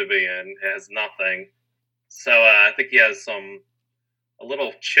rumored to be in has nothing. So I think he has a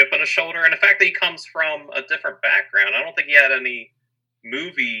little chip on his shoulder. And the fact that he comes from a different background, I don't think he had any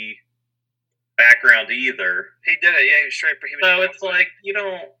movie background either. He did it, yeah, he was straight. So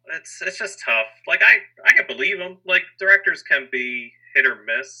it's it's just tough. I can believe him. Directors can be hit or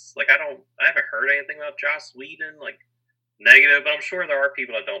miss. I haven't heard anything about Joss Whedon, negative, but I'm sure there are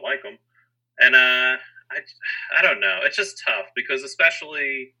people that don't like him. And I don't know. It's just tough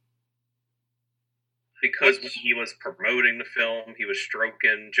especially because when he was promoting the film, he was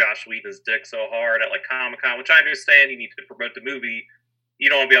stroking Joss Whedon's dick so hard at Comic-Con, which I understand you need to promote the movie. You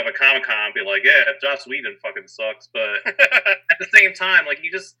don't want to be up at Comic-Con and be like, yeah, Joss Whedon fucking sucks. But at the same time,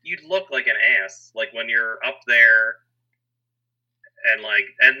 you look like an ass. When you're up there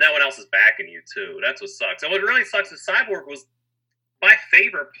and no one else is backing you too. That's what sucks. And what really sucks is Cyborg was my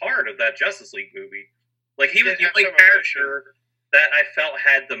favorite part of that Justice League movie. He was the only character that I felt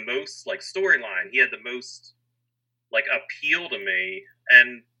had the most storyline. He had the most appeal to me.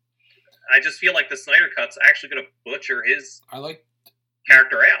 And I just feel like the Snyder Cut's actually going to butcher his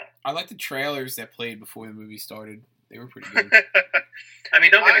character out. I like the trailers that played before the movie started. They were pretty good. I mean,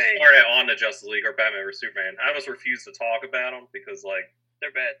 don't get me started on the Justice League or Batman vs. Superman. I almost refuse to talk about them because,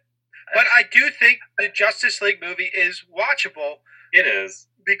 they're bad. But I do think the Justice League movie is watchable. It is.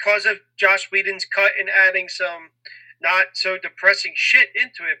 Because of Joss Whedon's cut and adding some not so depressing shit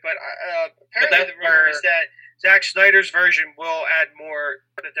into it. But apparently the rumor is that Zack Snyder's version will add more,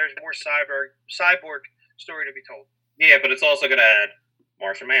 that there's more cyborg story to be told. Yeah, but it's also going to add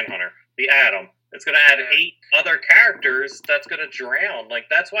Martian Manhunter, the Atom. It's going to add 8 other characters that's going to drown.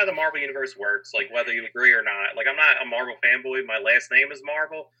 That's why the Marvel Universe works, whether you agree or not. I'm not a Marvel fanboy. My last name is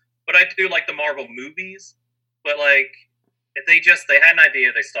Marvel. But I do like the Marvel movies. But, if they had an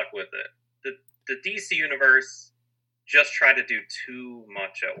idea, they stuck with it. The DC Universe just tried to do too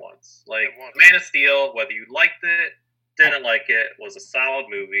much at once. Man of Steel, whether you liked it, didn't like it, was a solid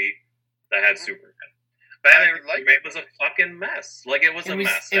movie that had Superman. It was a fucking mess. It was a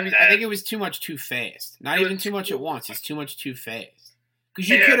mess. I think it was too much too fast. Not even too much at once. It's too much too fast. Because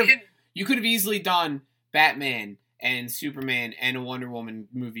you could have easily done Batman and Superman and a Wonder Woman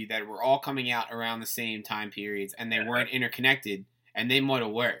movie that were all coming out around the same time periods, and they weren't interconnected, and they might have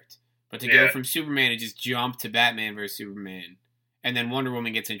worked. But to go from Superman to just jump to Batman versus Superman, and then Wonder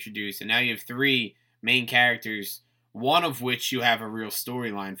Woman gets introduced, and now you have 3 main characters, one of which you have a real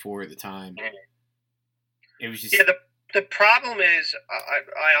storyline for at the time. It was just... Yeah, the problem is,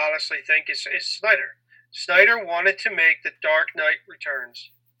 I honestly think, is Snyder. Snyder wanted to make The Dark Knight Returns.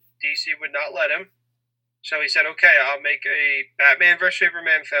 DC would not let him. So he said, okay, I'll make a Batman vs.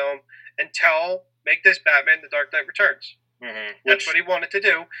 Superman film and make this Batman The Dark Knight Returns. Mm-hmm. That's what he wanted to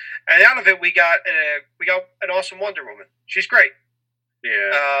do. And out of it, we got an awesome Wonder Woman. She's great.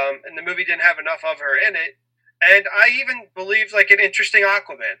 Yeah. And the movie didn't have enough of her in it. And I even believed an interesting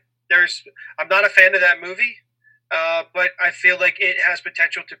Aquaman. I'm not a fan of that movie, but I feel like it has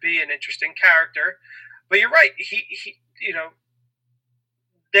potential to be an interesting character. But you're right. He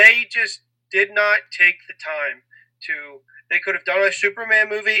they just did not take the time to. They could have done a Superman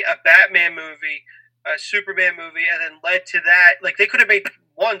movie, a Batman movie, a Superman movie, and then led to that. Like they could have made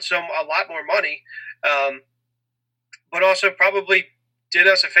a lot more money, but also probably did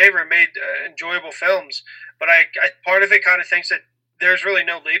us a favor and made enjoyable films. But I part of it kind of thinks that there's really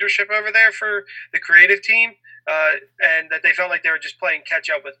no leadership over there for the creative team, and that they felt like they were just playing catch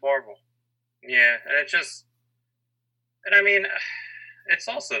up with Marvel. Yeah, and I mean, it's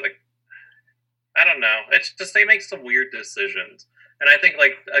also I don't know. It's just they make some weird decisions, and I think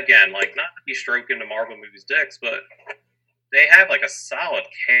again, not to be stroking the Marvel movies' dicks, but they have a solid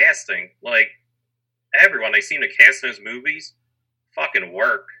casting. Like everyone they seem to cast in those movies fucking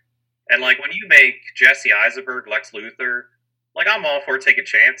work. And when you make Jesse Eisenberg Lex Luthor, I'm all for taking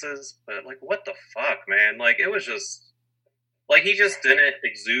chances, but what the fuck, man? It was just he just didn't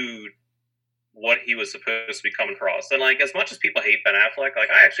exude what he was supposed to be coming across. And as much as people hate Ben Affleck, I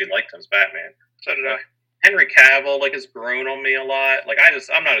actually liked him as Batman. So did I. Henry Cavill has grown on me a lot.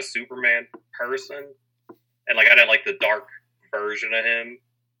 I'm not a Superman person, and I didn't like the dark version of him.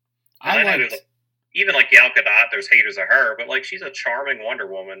 And I know there's even Gal Gadot, there's haters of her, but she's a charming Wonder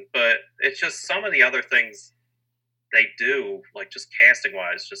Woman. But it's just some of the other things they do, just casting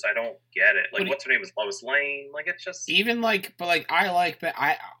wise, just I don't get it. What's her name is Lois Lane. It's just even I like Ben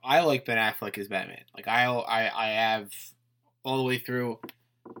Affleck as Batman. I have all the way through,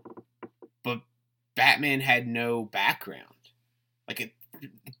 but Batman had no background.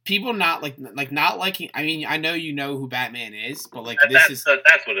 People not liking. I mean, I know you know who Batman is, but that's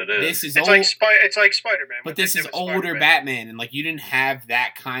what it is. This is it's it's like Spider-Man, but this is older Batman, and you didn't have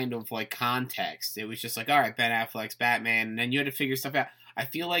that kind of context. It was just all right, Ben Affleck's Batman, and then you had to figure stuff out. I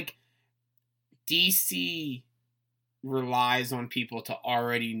feel like DC relies on people to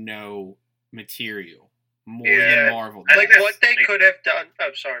already know material more than Marvel. What they could have done.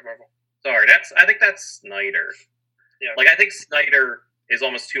 Oh, sorry, Marvel. Sorry, I think that's Snyder. Yeah. I think Snyder is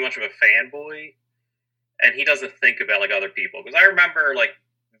almost too much of a fanboy, and he doesn't think about other people. Because I remember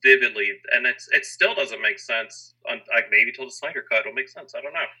vividly, and it still doesn't make sense. Maybe till the Snyder cut it'll make sense. I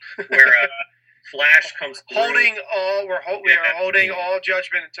don't know. Where Flash comes through. We are holding all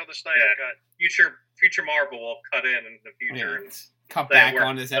judgment until the Snyder cut. Future Marvel will cut in the future and cut back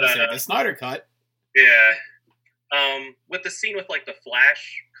on this episode. The Snyder cut. Yeah. With the scene with the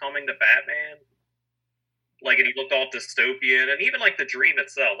Flash coming to Batman. And he looked all dystopian, and even the dream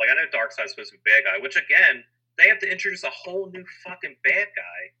itself. I know Darkseid's supposed to be a bad guy, which again, they have to introduce a whole new fucking bad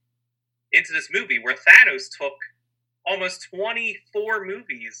guy into this movie where Thanos took almost 24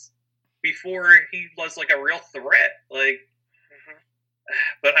 movies before he was a real threat. But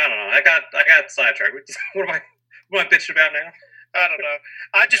I don't know. I got sidetracked. What am I bitching about now? I don't know.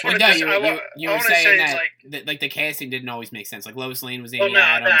 I just want to say the casting didn't always make sense. Lois Lane was Amy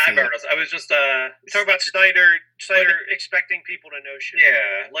Adams. I was just talking about Snyder expecting people to know shit.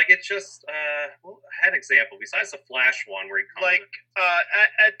 Yeah, it's just I had an example besides the Flash one where he comes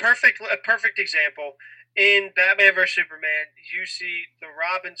a perfect example in Batman vs Superman. You see the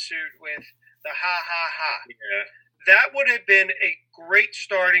Robin suit with the ha ha ha. Yeah, that would have been a great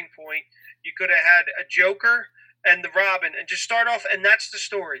starting point. You could have had a Joker and the Robin, and just start off, and that's the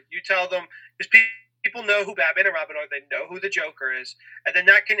story. You tell them, because people know who Batman and Robin are, they know who the Joker is, and then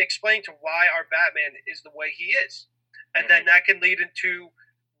that can explain to why our Batman is the way he is, and then that can lead into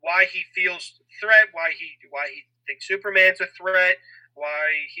why he feels threat, why he thinks Superman's a threat,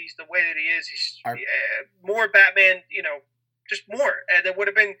 why he's the way that he is. He's more Batman, just more, and it would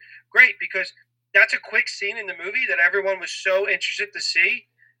have been great because that's a quick scene in the movie that everyone was so interested to see,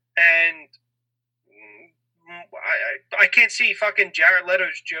 and I can't see fucking Jared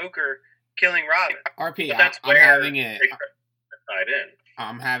Leto's Joker killing Robin. RP,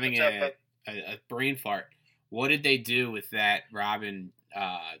 I'm having a brain fart. What did they do with that Robin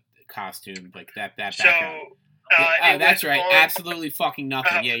costume? That background? That's right. Absolutely fucking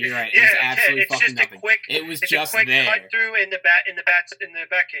nothing. Yeah, you're right. It was absolutely fucking nothing. It was just quick there. Cut through in the Batcave.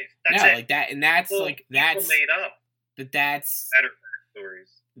 That's it. That, and that's that's made up. But that's better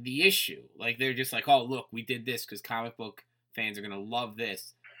stories. The issue. They're just oh, look, we did this because comic book fans are gonna love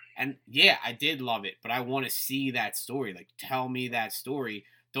this. And yeah, I did love it, but I want to see that story. Tell me that story.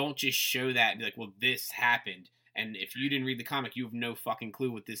 Don't just show that and be well, this happened. And if you didn't read the comic, you have no fucking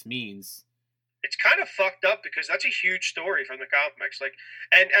clue what this means. It's kind of fucked up because that's a huge story from the comics.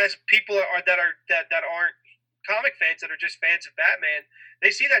 And as people that aren't comic fans, that are just fans of Batman,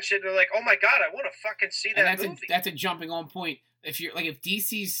 they see that shit and they're oh my god, I want to fucking see that movie. That's a jumping on point if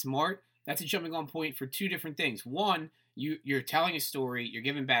DC's smart, that's a jumping on point for two different things. One, you're telling a story, you're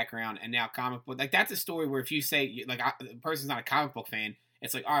giving background, and now comic book, like, that's a story where if you say, like, the person's not a comic book fan,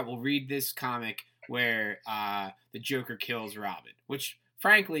 it's like, all right, we'll read this comic where the Joker kills Robin, which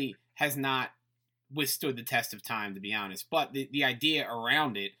frankly has not withstood the test of time, to be honest. But the idea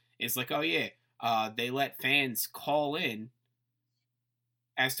around it is like, oh yeah, they let fans call in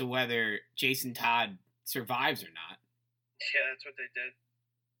as to whether Jason Todd survives or not. Yeah, that's what they did.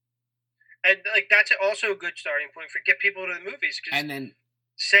 And like that's also a good starting point for get people to the movies. And then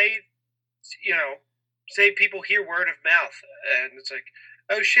say people hear word of mouth, and it's like,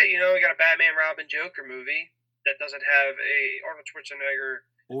 oh shit, we got a Batman Robin Joker movie that doesn't have a Arnold Schwarzenegger,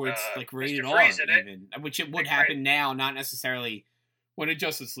 or it's like rated Mr. R Freeze in it. even, which it would happen now, not necessarily when did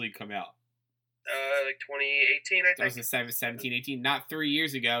Justice League come out. Like 2018, I think. 2017, 18, not 3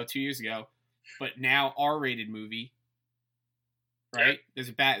 years ago, 2 years ago, but now R-rated movie. Right? There's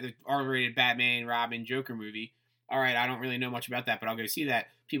the R-rated Batman, Robin, Joker movie. All right, I don't really know much about that, but I'll go see that.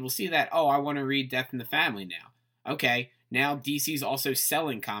 People see that. Oh, I want to read Death in the Family now. Okay, now DC's also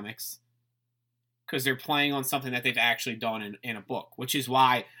selling comics because they're playing on something that they've actually done in a book, which is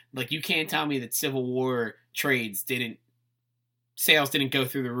why, like, you can't tell me that Civil War sales didn't go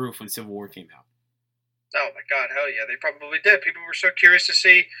through the roof when Civil War came out. Oh my God, hell yeah, they probably did. People were so curious to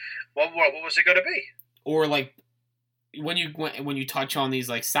see what was it going to be. Or like when you touch on these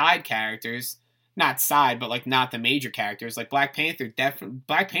like side characters, not side, but like not the major characters, like Black Panther.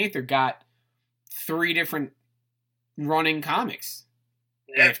 Black Panther got 3 different running comics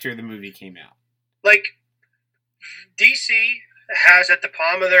after the movie came out. Like DC has at the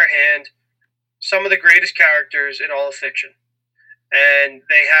palm of their hand some of the greatest characters in all of fiction, and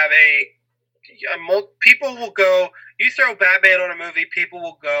they have people will go. You throw Batman on a movie, people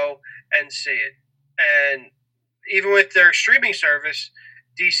will go and see it. And even with their streaming service,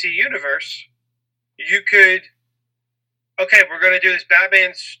 DC Universe, you could, okay, we're going to do this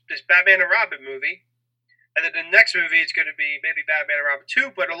Batman and Robin movie, and then the next movie is going to be maybe Batman and Robin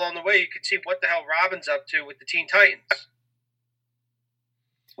 2, but along the way you can see what the hell Robin's up to with the Teen Titans,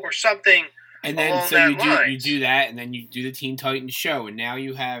 or something. And then so you do that, and then you do the Teen Titans show, and now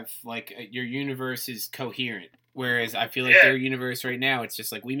you have like your universe is coherent. Whereas I feel like their universe right now, it's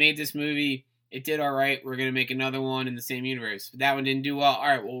just like, we made this movie, it did all right, we're gonna make another one in the same universe. That one didn't do well. All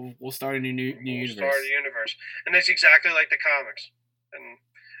right, we'll start a new universe. Start a universe, and it's exactly like the comics, and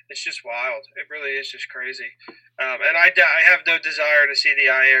it's just wild. It really is just crazy. And I have no desire to see the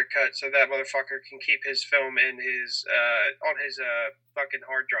Ayer cut, so that motherfucker can keep his film in his on his fucking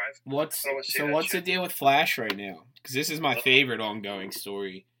hard drive. What's the deal with Flash right now? Because this is my favorite ongoing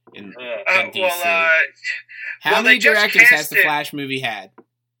story in DC. How many directors has the Flash movie had?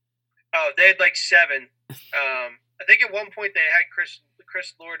 Oh, they had like 7. I think at one point they had Chris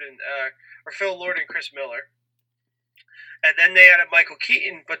Lord and or Phil Lord and Chris Miller. And then they had a Michael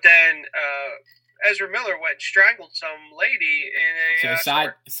Keaton, but then Ezra Miller went and strangled some lady in a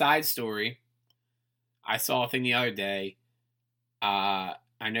side story. I saw a thing the other day. I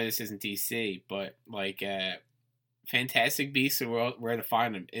know this isn't DC, but like Fantastic Beasts of the World, Where to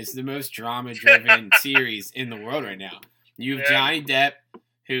Find Them is the most drama-driven series in the world right now. You have Johnny Depp,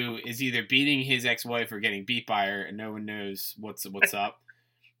 who is either beating his ex-wife or getting beat by her, and no one knows what's up.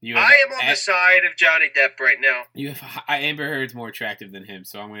 I am on the side of Johnny Depp right now. Amber Heard's more attractive than him,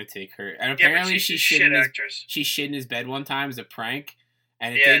 so I'm going to take her. And apparently she shit in his bed one time as a prank,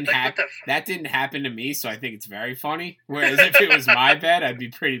 and that didn't happen to me, so I think it's very funny. Whereas if it was my bed, I'd be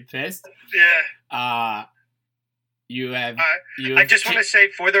pretty pissed. Yeah. I just want to say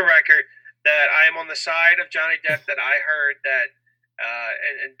for the record that I am on the side of Johnny Depp. That I heard that,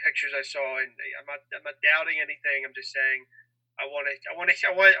 and pictures I saw, and I'm not doubting anything. I'm just saying. I wanted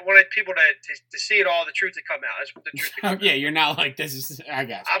people to see it all, the truth to come out. I just want the truth to come out. Yeah, you're not like, this is, I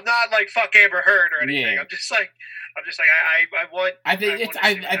got you. I'm not like fuck Amber Heard or anything. Yeah. I'm just like I want. I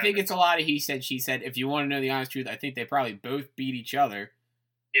think it's a lot of he said, she said. If you want to know the honest truth, I think they probably both beat each other.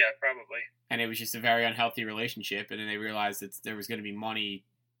 Yeah, probably. And it was just a very unhealthy relationship, and then they realized that there was going to be money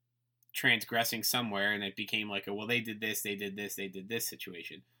transgressing somewhere, and it became like they did this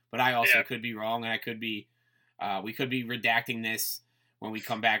situation. But I also could be wrong, and I could be. We could be redacting this when we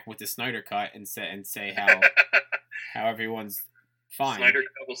come back with the Snyder Cut and say how everyone's fine. Snyder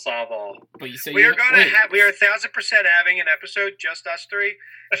Cut will solve all. But we are 1,000% having an episode just us 3.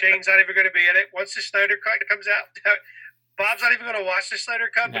 Shane's not even going to be in it. Once the Snyder Cut comes out, Bob's not even going to watch the Snyder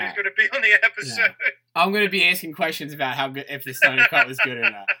Cut, but he's going to be on the episode. No. I'm going to be asking questions about how good, if the Snyder Cut was good or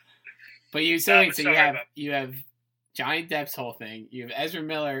not. But you have Johnny Depp's whole thing. You have Ezra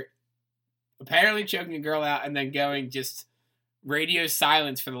Miller apparently choking a girl out and then going just radio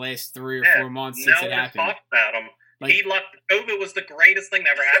silence for the last 3 or Yeah, 4 months no since it one happened. talked about him. Like, He left. COVID was the greatest thing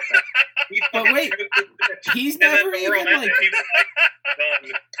that ever happened. He But fucking wait, chose this bitch. he's And then never the world even ended. like He was like,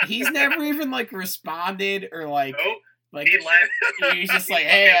 done. he's never even like responded or like Nope. like He left. he's just like,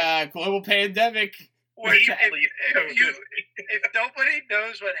 hey, global pandemic. Where He if nobody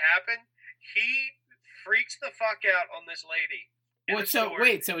knows what happened, he freaks the fuck out on this lady. in Well, the so store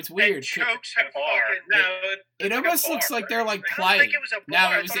wait, so it's and weird. chokes her A bar. fucking. No, It almost looks like they're like I don't playing. think it was a bar. No,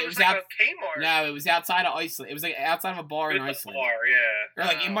 I it was thought it was like out. a Kmart. No, it was outside of Iceland. It was like outside of a bar in It was a Iceland, bar, yeah. or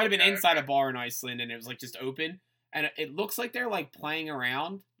like it Oh, might have been okay, inside okay. a bar in Iceland, and it was like just open. And it looks like they're like playing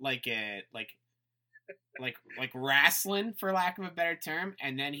around, like wrestling, for lack of a better term.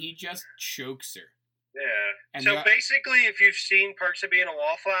 And then he just chokes her. Yeah. And So the- basically, if you've seen Perks of Being a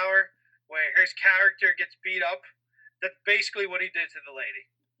Wallflower, where his character gets beat up, that's basically what he did to the lady.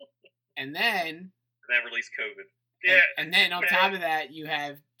 and then Then released COVID. Yeah. and then on top of that, you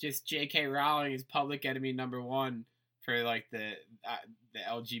have just J.K. Rowling as public enemy number 1 for like the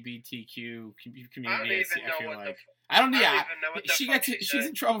LGBTQ community. I don't even I know feel what like the. I don't. I Yeah, don't even know what the she fuck gets. she She's said.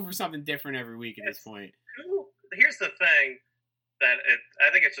 in trouble for something different every week at this Yes. point. Here's the thing that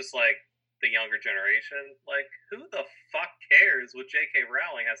I think it's just like the younger generation. Like, who the fuck cares what J.K.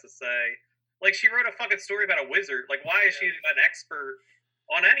 Rowling has to say? Like, she wrote a fucking story about a wizard. Like, why is she an expert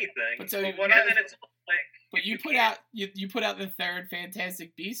on anything? But so, Well, you, what And then it's like, but you put out you put out the 3rd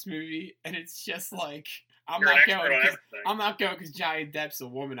Fantastic Beasts movie, and it's just like I'm you're an not expert going. on 'Cause- everything. I'm not going because Johnny Depp's a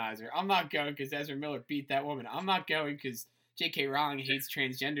womanizer. I'm not going because Ezra Miller beat that woman. I'm not going because J.K. Rowling hates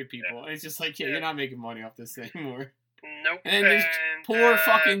transgender people. And it's just like, yeah, Yeah. you're not making money off this anymore. Nope. And then there's poor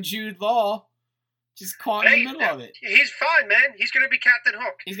fucking Jude Law, just caught in the middle of it. He's fine, man. He's gonna be Captain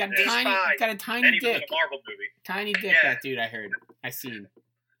Hook. He's got a He's tiny, fine. he's got a And tiny he was in dick, a Marvel movie. tiny dick. Yeah. That dude, I heard, I seen.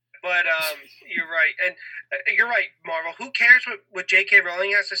 But you're right, and you're right, Marvel. Who cares what J.K.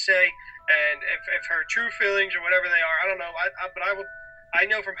 Rowling has to say, and if her true feelings or whatever they are, I don't know. I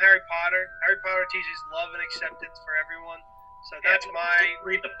know from Harry Potter. Harry Potter teaches love and acceptance for everyone. So that's Yeah, my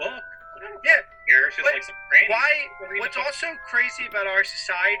read the book. yeah. It's just But like some granny. Why? Read the What's book. also crazy about our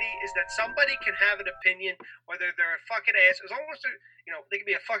society is that somebody can have an opinion, whether they're a fucking ass, as long as they're, they can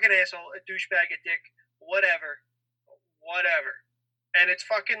be a fucking asshole, a douchebag, a dick, whatever. And it's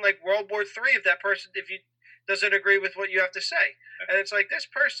fucking like World War III if that person, if you doesn't agree with what you have to say. And it's like, this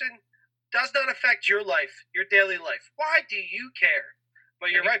person does not affect your life, your daily life. Why do you care? But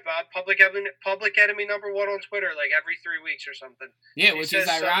you're right, Bob. Public enemy number 1 on Twitter, like every 3 weeks or something. Yeah, He which is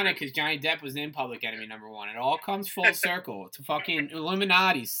says ironic because Johnny Depp was in Public Enemy number 1. It all comes full circle. It's a fucking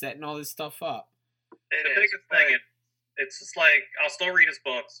Illuminati setting all this stuff up. It The is, biggest but- thing, it's just like, I'll still read his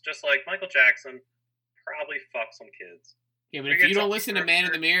books, just like Michael Jackson probably fucked some kids. Yeah, but We if get you don't something listen to for- Man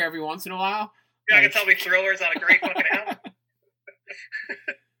in the Mirror every once in a while, Yeah, I Like- can tell me Thriller's not a great fucking album.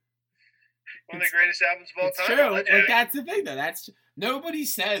 One of the greatest albums of all it's time. true. Legend. Like that's the thing, though. That's nobody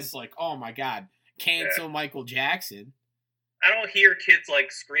says like, "Oh my God, cancel Michael Jackson." I don't hear kids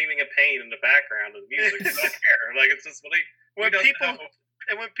like screaming in pain in the background of the music. I don't care. Like, it's just When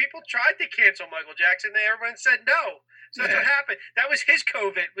when people tried to cancel Michael Jackson, everyone said no. So that's what happened. That was his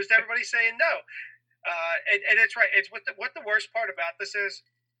COVID. Was everybody saying no? And it's right. It's what the worst part about this is.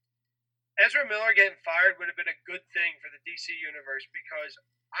 Ezra Miller getting fired would have been a good thing for the DC universe because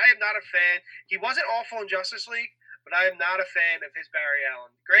I am not a fan. He wasn't awful in Justice League, but I am not a fan of his Barry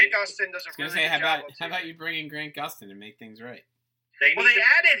Allen. Grant Gustin does a I was really gonna say, good job. how about you bring in Grant Gustin and make things right? They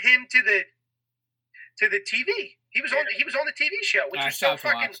added him to the TV. He was on the TV show, which I was so stopped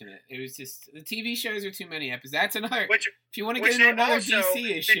fucking. watching it. It was just the TV shows are too many episodes. That's another. Which If you want to which get into they another also- DC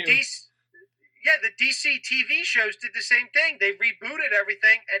the issue, the DC TV shows did the same thing. They rebooted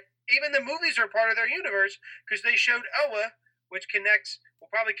everything, and even the movies are part of their universe because they showed Oa, which will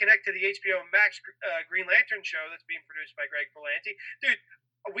probably connect to the HBO Max Green Lantern show that's being produced by Greg Berlanti. Dude,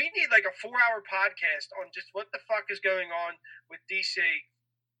 we need like a 4-hour podcast on just what the fuck is going on with DC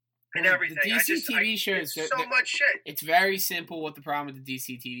and Well, everything. The DC TV shows, it's so much shit. it's very simple. What the problem with the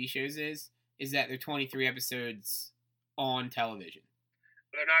DC TV shows is that they're 23 episodes on television.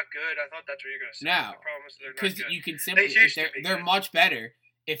 They're not good. I thought that's what you're going to say. No, The problem is they're not Because good. you can simply used to be they're good. much better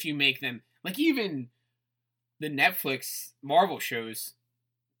if you make them like even the Netflix Marvel shows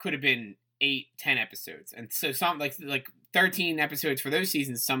could have been 8-10 episodes, and so some like 13 episodes for those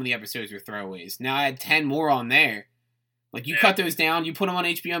seasons. Some of the episodes were throwaways. Now I had 10 more on there. Like you cut those down, you put them on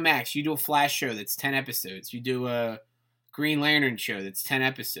HBO Max. You do a Flash show that's 10 episodes. You do a Green Lantern show that's 10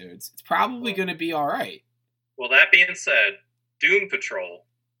 episodes. It's probably going to be all right. Well, that being said, Doom Patrol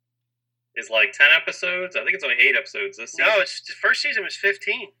is like 10 episodes. I think it's only 8 episodes this season. No, the first season was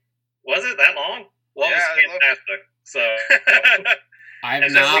 15. Was it that long? Well, Yeah, it was fantastic. So I have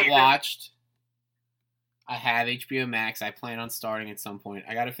Is that what not you- watched. I have HBO Max. I plan on starting at some point.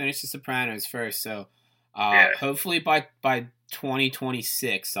 I got to finish The Sopranos first, so Yeah. hopefully by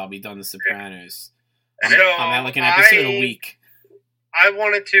 2026 I'll be done The Sopranos. I'm, So, I'm at like an episode a week. I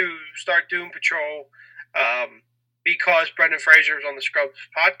wanted to start Doom Patrol because Brendan Fraser was on the Scrubs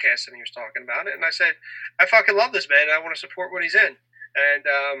podcast and he was talking about it. And I said, I fucking love this man. And I want to support what he's in.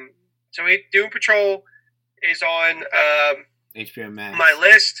 And so Doom Patrol is on HBO Max. my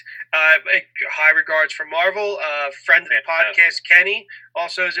list. High regards for Marvel. Friend of the podcast, Kenny,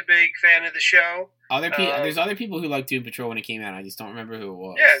 also is a big fan of the show. There's other people who liked Doom Patrol when it came out. I just don't remember who it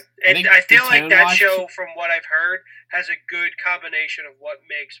was. Yeah, and think I feel the like Tone that Watch- show, from what I've heard, has a good combination of what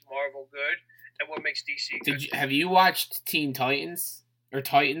makes Marvel good and what makes DC good. Have you watched Teen Titans or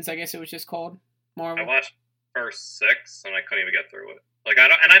Titans? I guess it was just called Marvel. I watched first 6 and I couldn't even get through it. Like I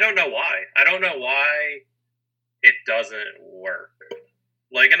don't know why. I don't know why it doesn't work.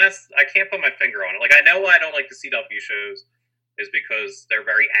 Like, and I can't put my finger on it. Like, I know why I don't like the CW shows is because they're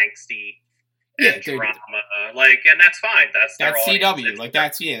very angsty and drama. Like, and that's fine. That's their audience. CW. Like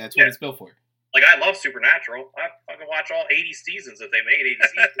that's what it's built for. Like, I love Supernatural. I fucking watch all 80 seasons that they made. 80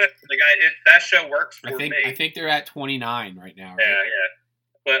 seasons. Like, that show works for me. I think they're at 29 right now. Right? Yeah.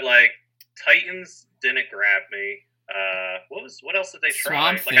 But like, Titans didn't grab me. What else did they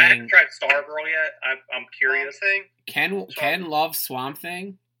try? Swamp Like, I haven't Thing. tried Stargirl yet. I'm curious. Thing. Ken loves Swamp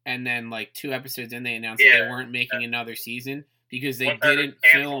Thing, and then like 2 episodes in, they announced Yeah. that they weren't making another season because they What other didn't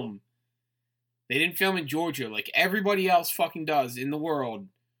cancel? film. They didn't film in Georgia like everybody else fucking does in the world.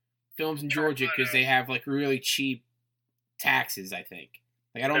 Films in Georgia because they have like really cheap taxes. I think.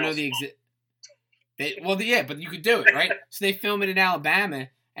 Like I don't know the exact. But you could do it, right? So they film it in Alabama,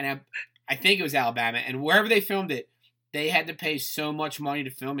 and I think it was Alabama, and wherever they filmed it, they had to pay so much money to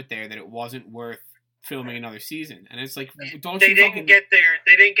film it there that it wasn't worth filming another season. And it's like, They didn't get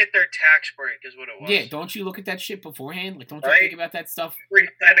their tax break, is what it was. Yeah, don't you look at that shit beforehand? Like, don't you Right. think about that stuff? Read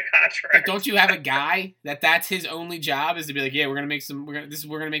that contract. Like, don't you have a guy that's his only job is to be like, yeah, we're gonna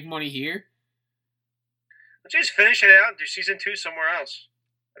make money here. Let's just finish it out and do season 2 somewhere else.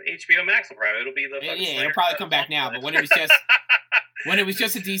 HBO Max will probably it'll be the Yeah, fucking it'll Snyder probably Cut come back now. But when it was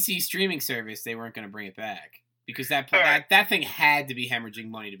just a DC streaming service, they weren't gonna bring it back because that thing had to be hemorrhaging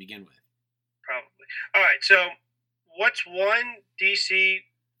money to begin with. Probably. All right. So, what's one DC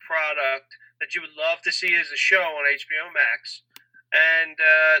product that you would love to see as a show on HBO Max? And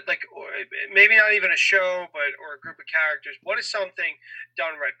or maybe not even a show, or a group of characters. What is something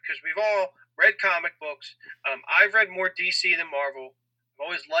done right? Because we've all read comic books. I've read more DC than Marvel. I've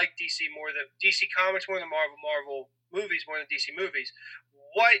always liked DC comics more than Marvel movies more than DC movies.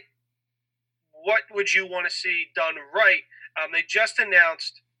 What would you want to see done right? They just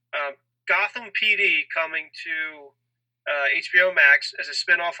announced Gotham PD coming to HBO Max as a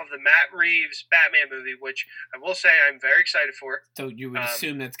spinoff of the Matt Reeves Batman movie, which I will say I'm very excited for. So you would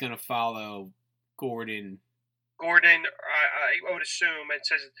assume that's gonna follow Gordon. I would assume it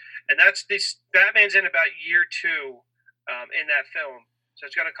says, and that's this Batman's in about year 2 in that film, so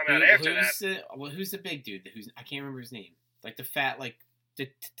it's going to come out after that. Who's the big dude? I can't remember his name. Like the fat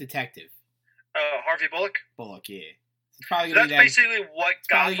detective. Harvey Bullock. Yeah. It's probably So gonna that's be basically what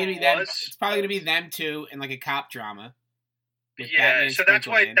Gotham was. It's probably gonna be them two in like a cop drama. Yeah, so that's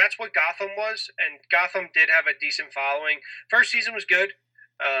what Gotham was, and Gotham did have a decent following. First season was good,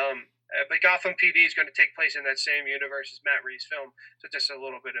 but Gotham PD is going to take place in that same universe as Matt Reeves' film, so just a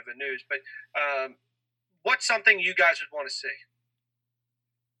little bit of a news. But what's something you guys would want to see?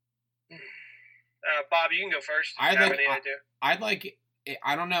 Bob, you can go first. I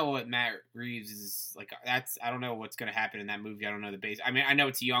don't know what Matt Reeves is like. I don't know what's going to happen in that movie. I don't know the base. I mean, I know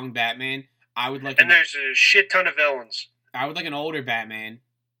it's a young Batman. There's a shit ton of villains. I would like an older Batman.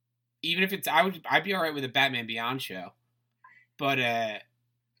 Even if I'd be all right with a Batman Beyond show, but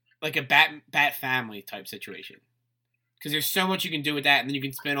like a Bat family type situation, because there's so much you can do with that, and then you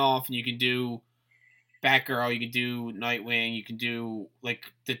can spin off, and you can do Batgirl, you can do Nightwing, you can do like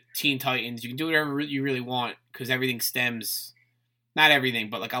the Teen Titans, you can do whatever you really want, because everything stems. Not everything,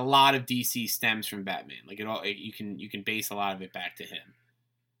 but like a lot of DC stems from Batman. Like you can base a lot of it back to him.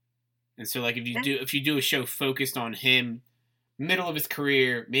 And so like if you do a show focused on him, middle of his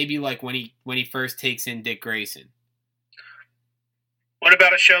career, maybe like when he first takes in Dick Grayson. What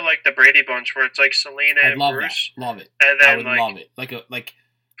about a show like The Brady Bunch, where it's like Selena and Bruce? Love it. And then I would love it. Like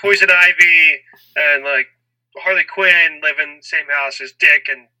Poison Ivy and like Harley Quinn live in the same house as Dick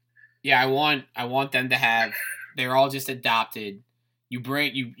and. Yeah, I want them to have. They're all just adopted.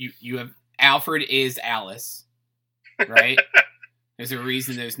 You have Alfred is Alice, right? There's a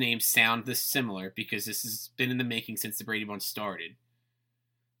reason those names sound this similar because this has been in the making since the Brady Bunch started,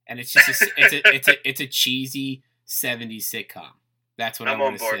 and it's just it's a cheesy '70s sitcom. That's what I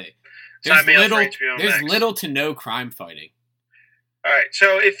want to say. There's little to no crime fighting. All right,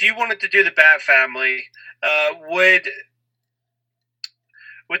 so if you wanted to do the Bat Family, would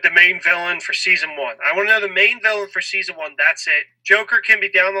the main villain for season 1? I want to know the main villain for season 1. That's it. Joker can be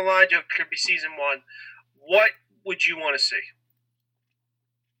down the line. Joker can be season 1. What would you want to see?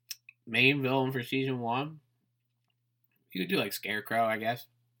 Main villain for season 1? You could do like Scarecrow, I guess.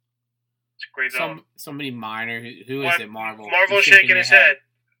 It's a great villain. Somebody minor. Who is it? Marvel. Marvel shaking his head.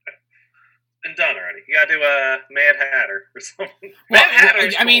 Been done already. You gotta do a Mad Hatter or something. Well,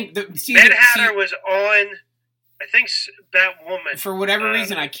 Mad Hatter was on, I think, Batwoman. For whatever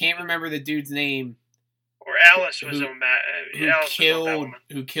reason, I can't remember the dude's name. Or Alice was on Batwoman.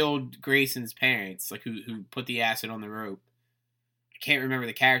 Who killed Grayson's parents? Like who put the acid on the rope? I can't remember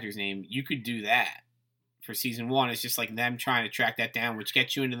the character's name. You could do that for season 1. It's just like them trying to track that down, which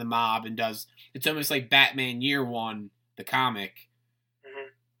gets you into the mob and does. It's almost like Batman Year One, the comic.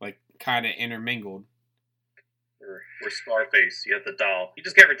 Like kind of intermingled. Or Scarface, you have the doll. You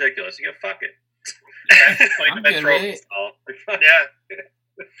just get ridiculous. You go, fuck it. I'm good with it. Yeah.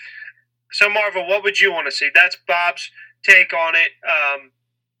 So Marvel, what would you want to see? That's Bob's take on it.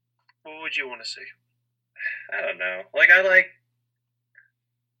 What would you want to see? I don't know.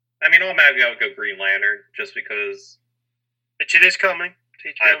 Automatically I would go Green Lantern just because. It is coming.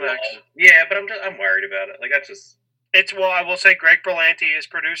 Yeah, but I'm worried about it. I will say Greg Berlanti is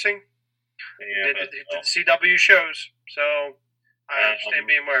producing. Yeah, the CW shows, so I understand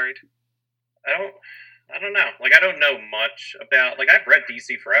being worried. I don't know. I don't know much about. I've read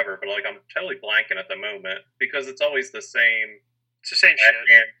DC forever, but I'm totally blanking at the moment because it's always the same. It's the same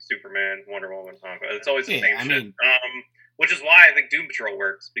shit. Superman, Wonder Woman, It's always the same shit. Which is why I think Doom Patrol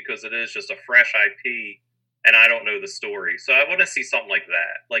works because it is just a fresh IP, and I don't know the story. So I want to see something like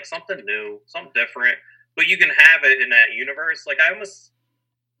that, something new, something different. But you can have it in that universe. I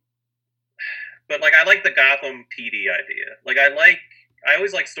like the Gotham PD idea. I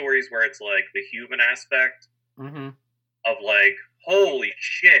always like stories where it's the human aspect of holy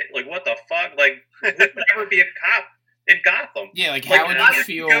shit, what the fuck, would never be a cop in Gotham. Yeah, how would you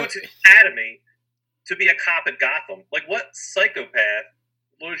feel? Go to Academy to be a cop in Gotham. What psychopath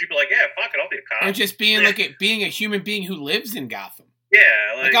would you be yeah, fuck it, I'll be a cop. Or just being being a human being who lives in Gotham.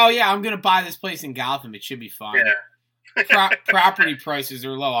 Yeah, oh yeah, I'm gonna buy this place in Gotham. It should be fun. Yeah. Property prices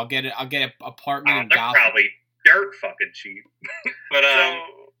are low. I'll get an apartment in Gotham. They're probably dirt fucking cheap. But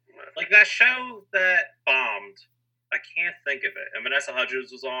that show that bombed, I can't think of it. And Vanessa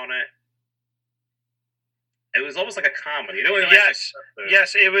Hudgens was on it. It was almost like a comedy. Yes.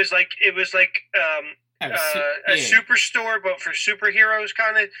 It was like a superstore, but for superheroes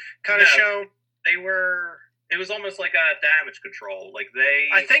kind of show. It was almost like a Damage Control.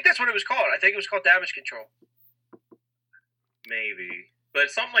 I think that's what it was called. I think it was called Damage Control. Maybe.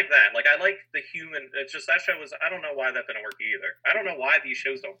 But something like that. I like the human. It's just that show was. I don't know why that didn't work either. I don't know why these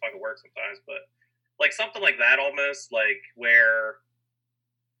shows don't fucking work sometimes. But something like that almost. Where.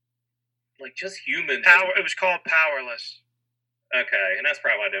 Just humans. It was called Powerless. Okay. And that's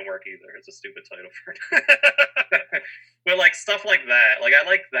probably why it didn't work either. It's a stupid title for it. But stuff like that. I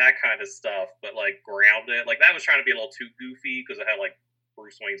like that kind of stuff. But grounded. That was trying to be a little too goofy because it had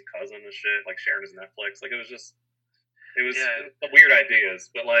Bruce Wayne's cousin and shit. Sharing his Netflix. It was just. It was weird ideas,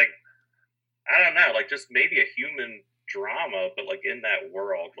 but I don't know, just maybe a human drama, but in that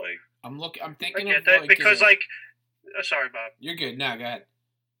world, I'm thinking of that because sorry, Bob. You're good. No, go ahead.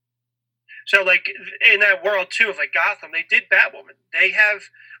 So in that world too of Gotham, they did Batwoman. They have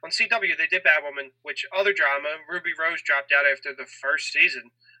on CW they did Batwoman, which other drama. Ruby Rose dropped out after the first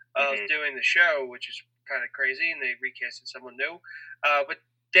season of doing the show, which is kind of crazy, and they recasted someone new. But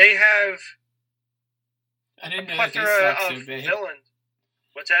they have. I didn't know that they suck so bad. Villains.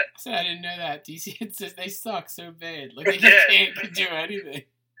 What's that? I said I didn't know that. DC it says they suck so bad. They can't do anything.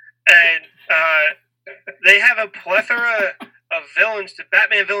 And they have a plethora of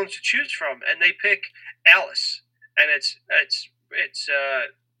Batman villains to choose from, and they pick Alice, and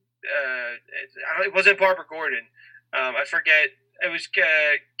it wasn't Barbara Gordon. I forget. It was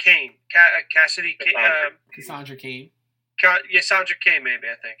Kane, Cassidy, Cassandra Cain. Sandra Kane, maybe,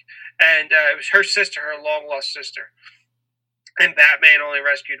 I think. And it was her sister, her long-lost sister. And Batman only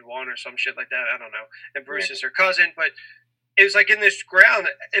rescued one or some shit like that. I don't know. And Bruce is her cousin. But it was in this ground.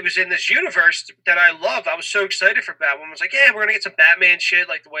 It was in this universe that I love. I was so excited for Batman. I was yeah, we're going to get some Batman shit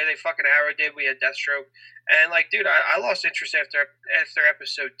the way they fucking Arrow did. We had Deathstroke. And, dude, I lost interest after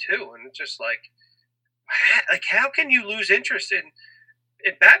episode 2. And it's just how can you lose interest in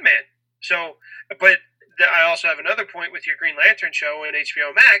in Batman. So, but I also have another point with your Green Lantern show in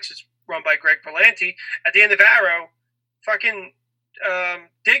HBO Max. It's run by Greg Berlanti. At the end of Arrow, fucking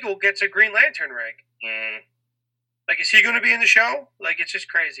Diggle gets a Green Lantern rig. Like, is he going to be in the show? Like, it's just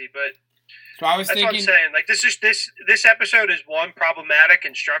crazy. But So I was that's thinking, what I'm saying. Like, this episode is one problematic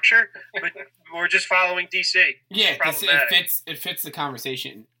in structure, but we're just following DC. yeah, 'cause Problematic. it fits the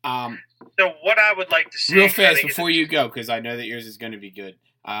conversation. So what I would like to see, Real I fast think, before you go, because I know that yours is going to be good,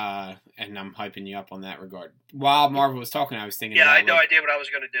 and I'm hyping you up on that regard. While Marvel was talking, I was thinking. Yeah, about, I had no idea what I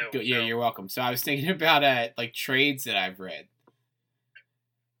was going to do. Yeah, so. you're welcome. So I was thinking about like trades that I've read,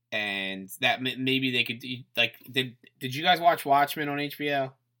 and that maybe they could like. Did you guys watch Watchmen on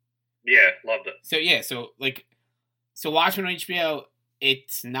HBO? Yeah, loved it. So Watchmen on HBO,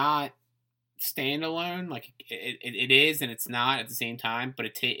 it's not standalone. Like it is, and it's not at the same time. But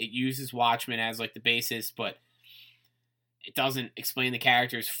it uses Watchmen as like the basis, but it doesn't explain the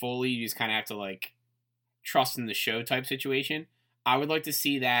characters fully. You just kind of have to like trust in the show type situation. I would like to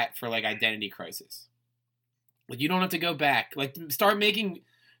see that for like Identity Crisis. Like you don't have to go back. Like start making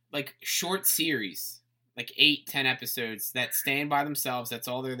like short series, like 8-10 episodes that stand by themselves. That's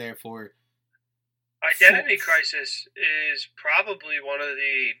all they're there for. Identity Crisis is probably one of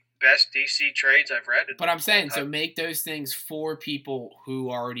the best DC trades I've read. But I'm saying, so make those things for people who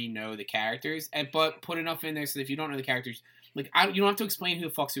already know the characters, but put enough in there so that if you don't know the characters, like you don't have to explain who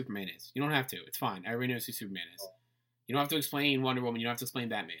the fuck Superman is. You don't have to. It's fine. Everybody knows who Superman is. You don't have to explain Wonder Woman. You don't have to explain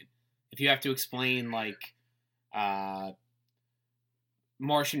Batman. If you have to explain like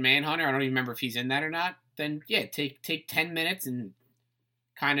Martian Manhunter, I don't even remember if he's in that or not. Then yeah, take 10 minutes and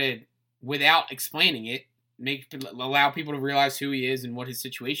kind of without explaining it, allow people to realize who he is and what his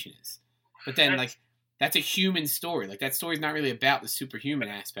situation is. But then like that's a human story. Like that story's not really about the superhuman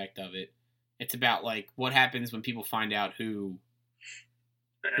aspect of it. It's about like what happens when people find out who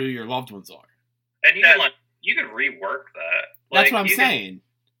your loved ones are. And you can rework that. That's what I'm saying.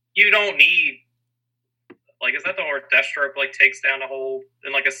 You don't need like, is that the one where Deathstroke like takes down a whole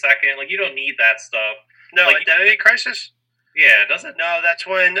in like a second? Like you don't need that stuff. No, like, Identity Crisis? Yeah, does it? No, that's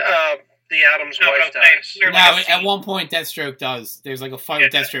when the Atom's wife dies. No, at one point Deathstroke does. There's like a fight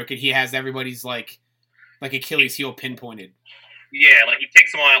with Deathstroke and he has everybody's like Achilles heel pinpointed. Yeah, like he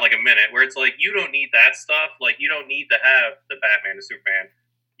takes them all out like a minute, where it's like you don't need that stuff. Like you don't need to have the Batman and Superman.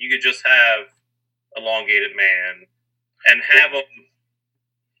 You could just have Elongated Man and have him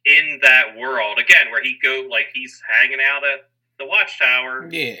in that world again, where he's hanging out at the Watchtower.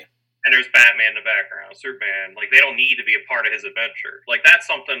 Yeah. And there's Batman in the background, Superman. Like, they don't need to be a part of his adventure. Like, that's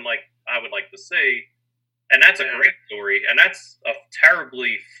something, like, I would like to see. And that's a great story. And that's a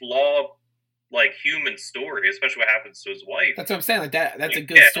terribly flawed, like, human story, especially what happens to his wife. That's what I'm saying. Like, that's a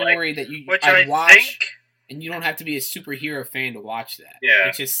good story that I watch. And you don't have to be a superhero fan to watch that. Yeah.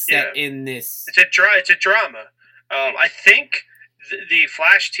 It's just set in this. It's a drama. I think the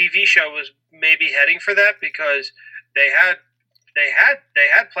Flash TV show was maybe heading for that because they had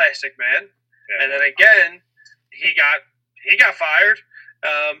Plastic Man, and then again he got fired.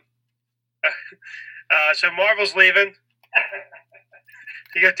 So Marvel's leaving.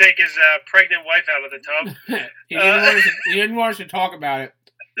 He gonna take his pregnant wife out of the tub. He didn't want us to talk about it.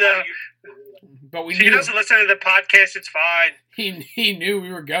 But we knew. He doesn't listen to the podcast. It's fine. He knew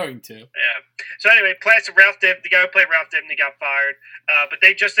we were going to. Yeah. So anyway, Ralph Dibny, the guy who played Ralph Dibny, got fired. But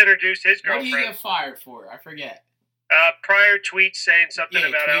they just introduced his girlfriend. What did he get fired for? I forget. Prior tweets saying something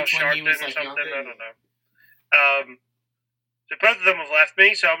about Al Sharpton or something. Younger. I don't know. So both of them have left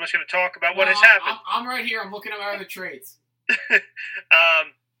me, so I'm just going to talk about what has happened. I'm right here. I'm looking at my other trades. So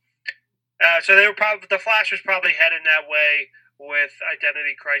the Flash was probably heading that way with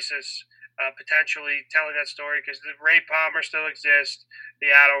Identity Crisis, potentially telling that story because the Ray Palmer still exists, the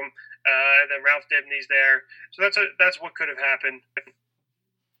Atom, and then Ralph Dibny's there. So that's what could have happened.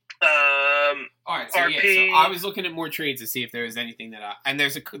 All right, so RP. So I was looking at more trades to see if there was anything that and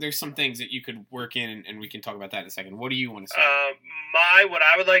there's some things that you could work in, and we can talk about that in a second. What do you want to say? What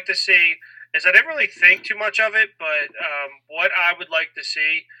I would like to see is I didn't really think too much of it, but what I would like to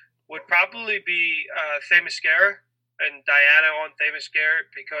see would probably be Themyscira and Diana on Themyscira,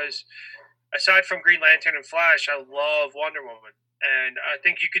 because aside from Green Lantern and Flash, I love Wonder Woman, and I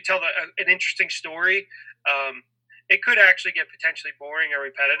think you could tell an interesting story. It could actually get potentially boring or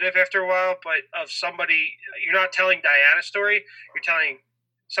repetitive after a while, but you're not telling Diana's story, you're telling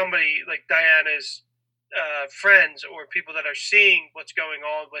somebody like Diana's friends or people that are seeing what's going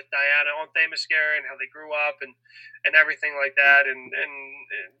on with Diana on Themyscira and how they grew up and everything like that, and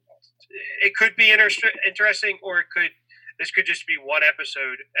it could be interesting, or this could just be one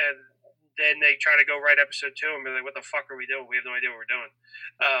episode and then they try to go write episode 2 and be like, "What the fuck are we doing? We have no idea what we're doing."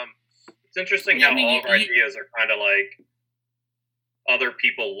 It's interesting Yeah, how I mean, all of our ideas are kind of like other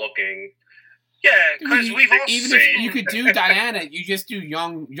people looking. Yeah, because we've all even seen. if you could do Diana, you just do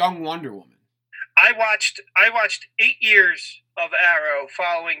young Wonder Woman. I watched 8 years of Arrow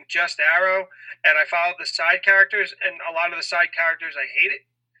following just Arrow, and I followed the side characters, and a lot of the side characters I hated.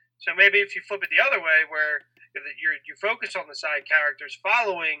 So maybe if you flip it the other way, where you focus on the side characters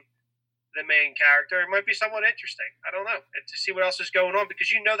following the main character, it might be somewhat interesting. I don't know, to see what else is going on,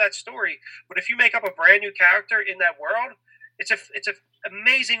 because you know that story. But if you make up a brand new character in that world, it's a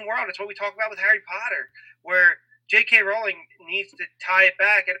amazing world. It's what we talk about with Harry Potter, where J.K. Rowling needs to tie it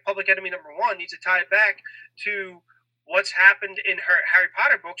back, and Public Enemy #1 needs to tie it back to what's happened in her Harry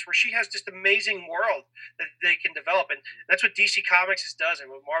Potter books, where she has this amazing world that they can develop. And that's what DC Comics does, and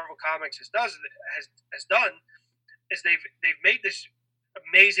what Marvel Comics has done, is they've made this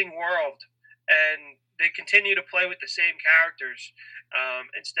amazing world, and they continue to play with the same characters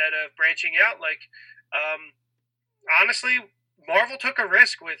instead of branching out. Like, honestly, Marvel took a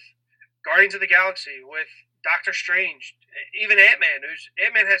risk with Guardians of the Galaxy, with Doctor Strange, even Ant-Man.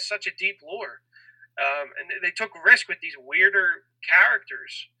 Ant-Man has such a deep lore, and they took risk with these weirder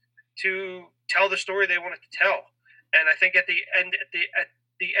characters to tell the story they wanted to tell. And I think at the end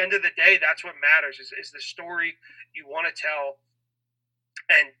of the day, that's what matters: is the story you want to tell.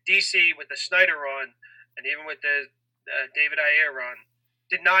 And DC, with the Snyder run, and even with the David Ayer run,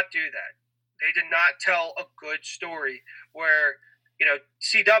 did not do that. They did not tell a good story. Where,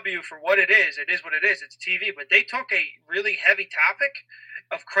 CW, for what it is what it is. It's TV. But they took a really heavy topic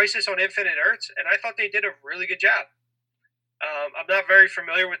of Crisis on Infinite Earths, and I thought they did a really good job. I'm not very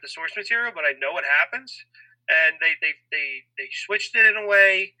familiar with the source material, but I know what happens. And they switched it in a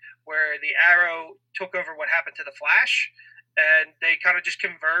way where the Arrow took over what happened to the Flash, and they kind of just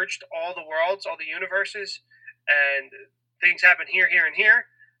converged all the worlds, all the universes, and things happen here, and here.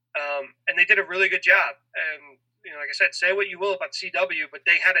 And they did a really good job. And, like I said, say what you will about CW, but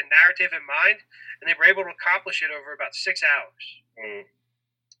they had a narrative in mind, and they were able to accomplish it over about 6 hours. Mm.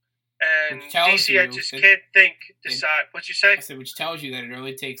 And DC, I just can't decide. What'd you say? I said, which tells you that it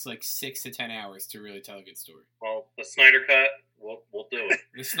only takes like 6 to 10 hours to really tell a good story. Well, the Snyder Cut, we'll do it.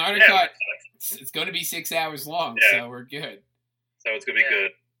 The Snyder Cut, it's going to be 6 hours long, so we're good. So it's going to be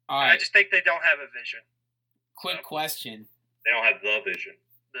good. All right. I just think they don't have a vision. Quick question. They don't have the vision.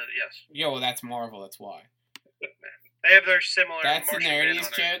 Yes. Yeah, well, that's Marvel. That's why. They have their similar. That's the Martian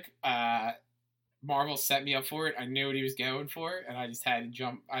Nerdiest Manhunter. joke. Marvel set me up for it. I knew what he was going for, and I just had to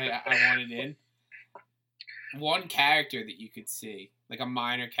jump. I wanted in. One character that you could see, like a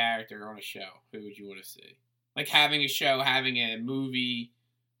minor character on a show, who would you want to see? Like having a show, having a movie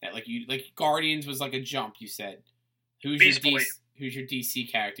that like Guardians was like a jump. You said, who's your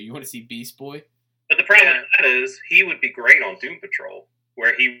DC character? You want to see Beast Boy? But the problem with that is he would be great on Doom Patrol,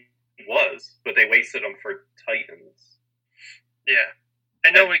 where he was, but they wasted him for Titans. Yeah.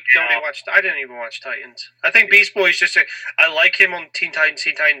 Nobody watched. I didn't even watch Titans. I think Beast Boy is just I like him on Teen Titans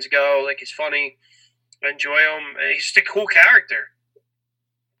Go. Like, he's funny. I enjoy him. He's just a cool character.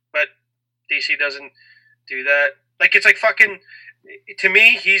 But DC doesn't do that. Like, it's like fucking. To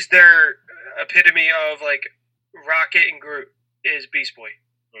me, he's their epitome of like Rocket and Groot is Beast Boy.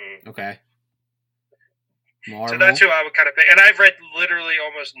 Okay. Marvel. So that's who I would kind of pick. And I've read literally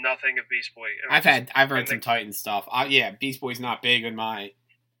almost nothing of Beast Boy. I've read some Titan stuff. Beast Boy's not big on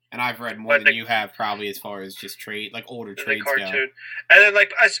and I've read more than you have probably as far as just older trades go. And then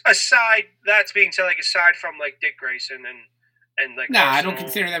like aside from like Dick Grayson and like Arsenal, I don't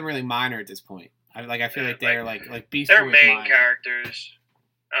consider them really minor at this point. I feel like they're like Beast they're Boy's main minor. characters.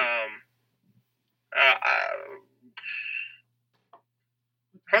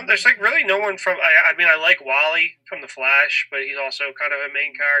 There's like really no one from. I like Wally from The Flash, but he's also kind of a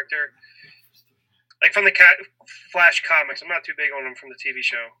main character. Like from the Flash comics, I'm not too big on him from the TV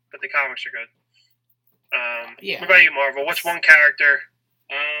show, but the comics are good. What about you, Marvel? What's one character,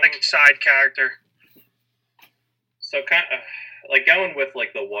 like a side character? So kind of like going with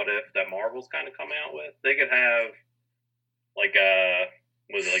like the what if that Marvel's kind of come out with. They could have like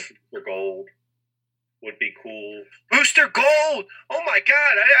Booster Gold would be cool. Booster Gold! Oh my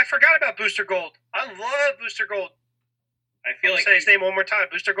god, I forgot about Booster Gold. I love Booster Gold. I feel like say his name one more time.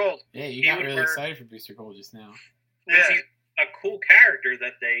 Booster Gold. Yeah, you got really excited for Booster Gold just now. Yeah, he's a cool character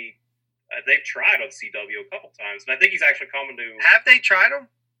that they've tried on CW a couple times, and I think he's actually coming to. Have they tried him?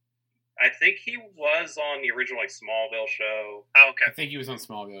 I think he was on the original Smallville show. Oh, okay. I think he was on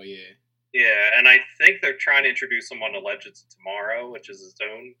Smallville. Yeah. Yeah, and I think they're trying to introduce him on the Legends of Tomorrow, which is his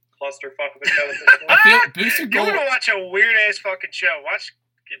own clusterfuck of a show. I feel Booster Gold. You're gonna watch a weird ass fucking show.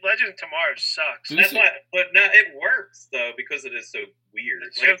 Legends of Tomorrow sucks. Booster- That's why, but now it works though because it is so weird.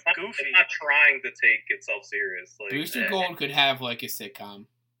 It's Like, so not, goofy. It's not trying to take itself serious. Like Booster Gold could have like a sitcom,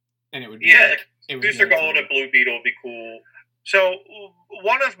 and it would be Yeah, like, it would be Booster Gold entertaining. and Blue Beetle would be cool. So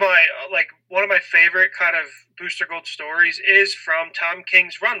one of my favorite kind of Booster Gold stories is from Tom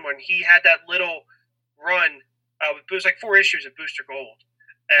King's run when he had that little run. It was like 4 issues of Booster Gold,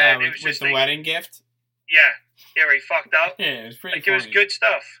 and it was with just the wedding gift. yeah, where he fucked up. Yeah, it was pretty Like it was funny. good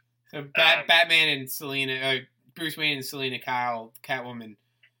stuff. So Batman and Selena, Bruce Wayne and Selena Kyle, Catwoman,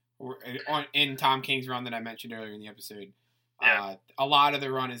 were in Tom King's run that I mentioned earlier in the episode. Yeah. A lot of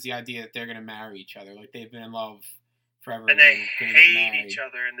the run is the idea that they're going to marry each other. Like they've been in love forever. And they gonna get hate married. each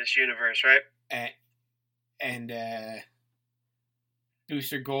other in this universe, right? And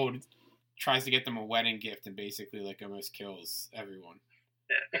Booster Gold tries to get them a wedding gift and basically like almost kills everyone.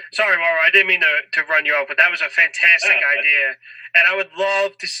 Sorry, Mauro, I didn't mean to run you off, but that was a fantastic Oh, idea. And I would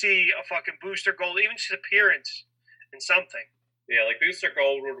love to see a fucking Booster Gold, even just appearance in something. Yeah, like Booster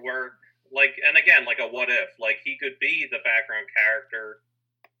Gold would work. Like, and again, like a what if? Like he could be the background character,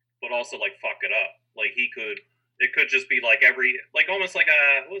 but also like fuck it up. Like he could. It could just be like almost like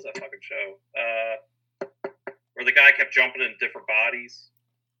what was that fucking show? Where the guy kept jumping in different bodies.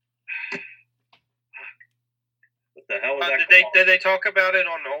 What the hell was that called? Did they talk about it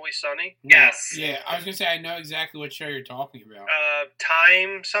on Always Sunny? Yes. Yeah, I was gonna say I know exactly what show you're talking about.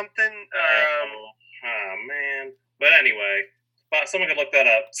 Time something? Oh man. But anyway, but someone could look that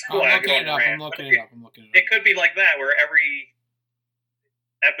up. So I'm I looking go it on up. rant. I'm looking But it up. It could be like that, where every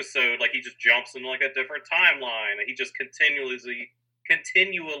episode, like he just jumps in like a different timeline, and he just continuously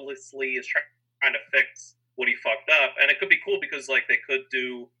is trying to fix what he fucked up. And it could be cool because like they could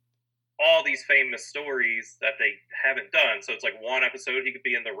do all these famous stories that they haven't done. So it's like one episode he could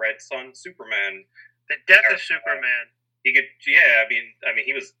be in the Red Sun Superman. The Death of Superman. He could, yeah. I mean,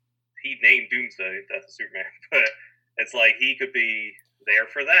 he named Doomsday Death of Superman, but it's like he could be there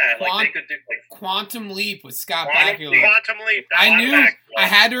for that. Like they could do like Quantum Leap with Scott Quantum Bakula. Leap. Quantum Leap. I knew Bakula. I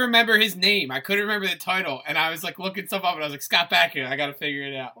had to remember his name. I couldn't remember the title, and I was like looking stuff up, and I was like, Scott Bakula. I got to figure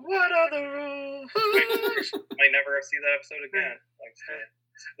it out. What are the rules? I never see that episode again. Thanks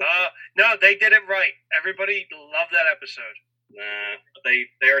to No, they did it right. Everybody loved that episode. Nah, they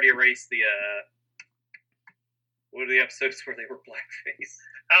already erased the what are the episodes where they were blackface?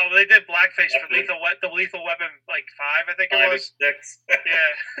 Oh, they did blackface for Definitely. the Lethal Weapon, like 5, I think it 5 and was. 6.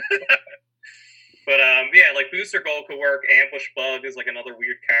 Yeah. But yeah, like Booster Gold could work. Ambush Bug is like another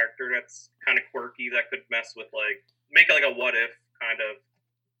weird character that's kind of quirky that could mess with like make it like a what if kind of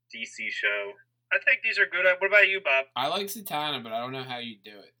DC show. I think these are good. What about you, Bob? I like Zatanna, but I don't know how you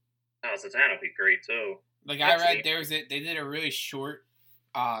do it. Oh, Zatanna would be great too. Like Let's I read, see. they did a really short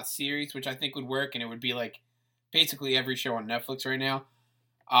series, which I think would work, and it would be like basically every show on Netflix right now,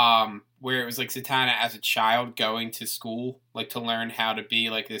 where it was like Zatanna as a child going to school, like to learn how to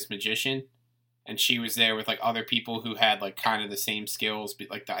be like this magician, and she was there with like other people who had like kind of the same skills. But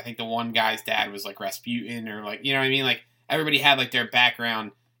like I think the one guy's dad was like Rasputin, or like you know what I mean. Like everybody had like their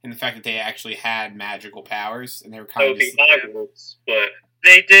background in the fact that they actually had magical powers, and they were So kind it'd of be just. Hogwarts, but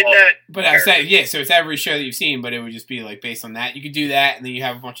They did Oh. that. But I said, yeah, so it's every show that you've seen, but it would just be like based on that. You could do that, and then you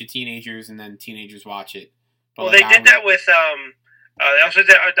have a bunch of teenagers, and then teenagers watch it. But Well, like, they did that with. They also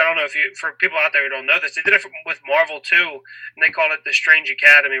did. I don't know if you, for people out there who don't know this, they did it with Marvel too, and they called it the Strange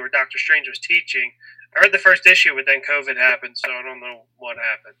Academy, where Doctor Strange was teaching. I read the first issue, but then COVID happened, so I don't know what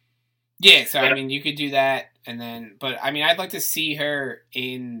happened. Yeah, so I mean, you could do that, and then, but I mean, I'd like to see her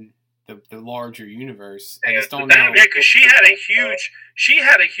in the larger universe. I just don't know. Yeah, because she had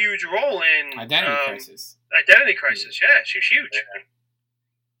a huge role in Identity Crisis. Identity Crisis. Yeah, she's huge. Yeah.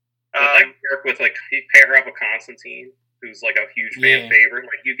 But that could work with like you pair her up with Constantine, who's like a huge fan Yeah. favorite.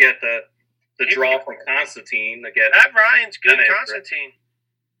 Like you get the Yeah. draw from Constantine to get Matt Ryan's good. That is Constantine.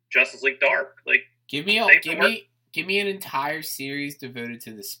 Justice League Dark. Like Give They can work. me an entire series devoted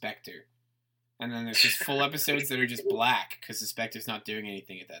to the Spectre, and then there's just full episodes that are just black because the Spectre's not doing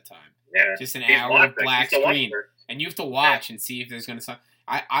anything at that time. yeah, Just an he's hour of watching. black He's the screen. watcher. And you have to watch and see if there's going to.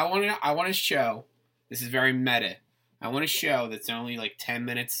 I want to show. This is very meta. I want to show that's only like 10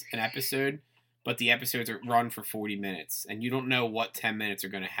 minutes an episode, but the episodes are run for 40 minutes, and you don't know what 10 minutes are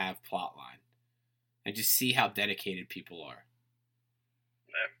going to have plot line, and just see how dedicated people are.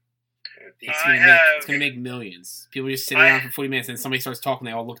 It's gonna make millions. People just sitting around for 40 minutes, and somebody starts talking.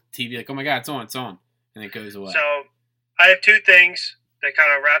 They all look at the TV like, "Oh my god, it's on," and it goes away. So I have two things that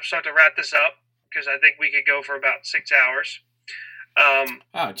kind of start to wrap this up because I think we could go for about 6 hours.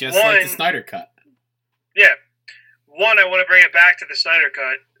 Oh, just like the one- Snyder Cut. Yeah. One, I want to bring it back to the Snyder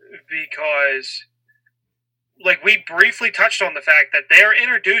Cut because like we briefly touched on the fact that they're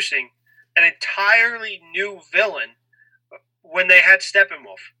introducing an entirely new villain when they had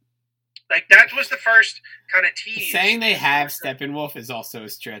Steppenwolf. Like that was the first kind of tease. Saying they have Steppenwolf is also a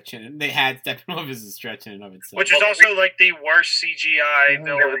stretch, and they had Steppenwolf is a stretch in and of itself. Which is also like the worst CGI They're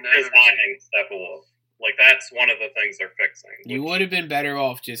villain ever. designing Steppenwolf. Like that's one of the things they're fixing. You would have been better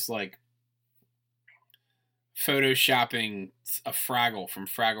off just like photoshopping a Fraggle from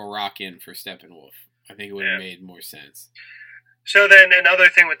Fraggle Rock in for Steppenwolf. I think it would have made more sense. So then another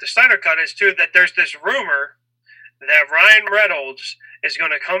thing with the Snyder Cut is too that there's this rumor that Ryan Reynolds is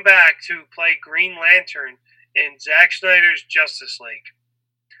going to come back to play Green Lantern in Zack Snyder's Justice League.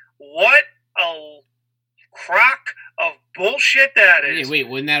 What a crock of bullshit that is. Wait,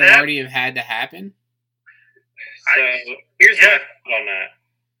 wouldn't that have already have had to happen? So here's my thought on that.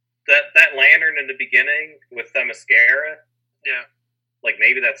 That lantern in the beginning with the mascara. Yeah. Like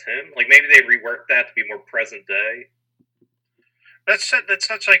maybe that's him. Like maybe they reworked that to be more present day. That's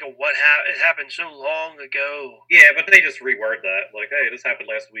such like a it happened so long ago. Yeah, but they just reword that. Like, hey, this happened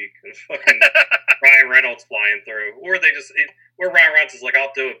last week. And fucking Ryan Reynolds flying through, or Ryan Reynolds is like,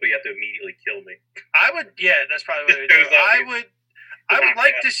 I'll do it, but you have to immediately kill me. I would, that's probably what it would do. I would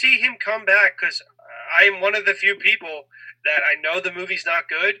like to see him come back because I am one of the few people that I know the movie's not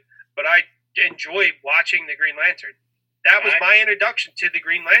good, but I enjoy watching the Green Lantern. That was my introduction to the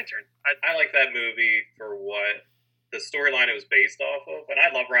Green Lantern. I like that movie for what the storyline it was based off of, and I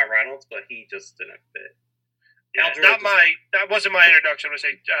love Ryan Reynolds, but he just didn't fit. Yeah, that wasn't my introduction. I'm gonna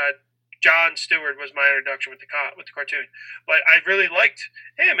say Jon Stewart was my introduction with the cartoon, but I really liked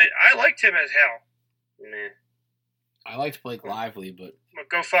him. I liked him as hell. Nah. I liked Blake Lively, but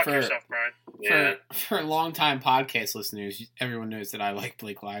go fuck yourself, Brian. For long-time podcast listeners, everyone knows that I like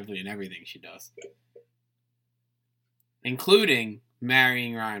Blake Lively and everything she does, including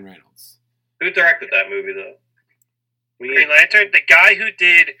marrying Ryan Reynolds. Who directed that movie, though? Green Lantern, the guy who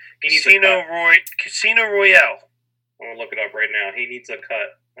did Casino Royale. I'm gonna look it up right now. He needs a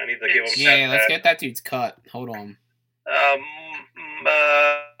cut. I need to give him. Yeah, let's get that dude's cut. Hold on.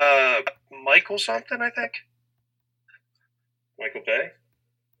 Michael something, I think. Michael Bay.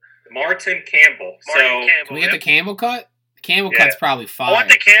 Martin Campbell. Campbell. Can we get the Campbell cut? The Campbell cut's probably fire. I want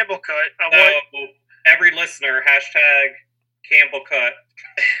the Campbell cut. Every listener hashtag Campbell cut.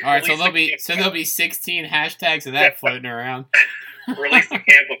 All right, so there'll be 16 hashtags of that floating around. Release the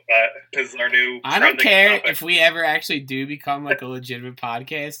Campbell cut is our new. I don't care if we ever actually do become like a legitimate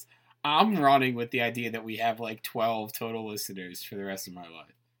podcast. I'm running with the idea that we have like 12 total listeners for the rest of my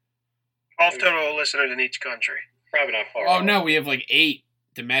life. 12 total listeners in each country. Probably not far. Oh no, we have like 8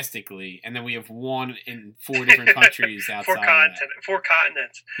 domestically, and then we have 1 in 4 different countries outside. 4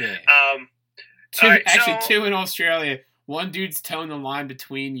 continents. Yeah. 2 2 in Australia. One dude's towing the line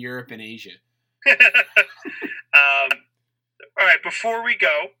between Europe and Asia. All right, before we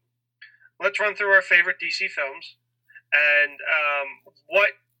go, let's run through our favorite DC films and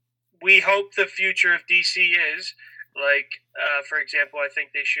what we hope the future of DC is. Like, for example, I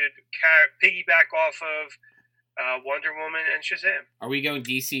think they should piggyback off of Wonder Woman and Shazam. Are we going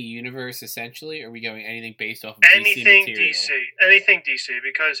DC Universe essentially? Or are we going anything based off of anything DC material? Anything DC,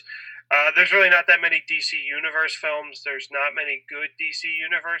 because there's really not that many DC Universe films. There's not many good DC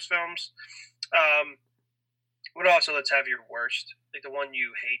Universe films. What also? Let's have your worst, like the one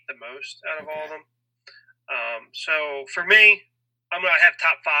you hate the most out of all of them. So for me, I have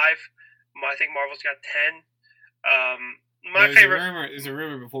top 5. I think Marvel's got 10. There's a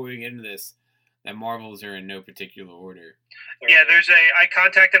rumor before we get into this that Marvels are in no particular order. Yeah, I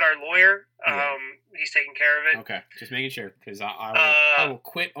contacted our lawyer. He's taking care of it. Okay, just making sure because I will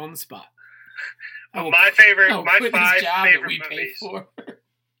quit on the spot. My 5 favorite movies.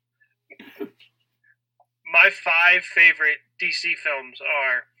 My 5 favorite DC films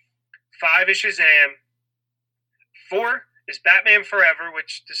are 5 is Shazam, 4 is Batman Forever,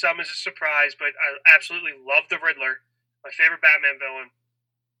 which to some is a surprise, but I absolutely love the Riddler, my favorite Batman villain,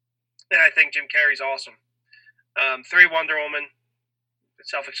 and I think Jim Carrey's awesome. 3 Wonder Woman,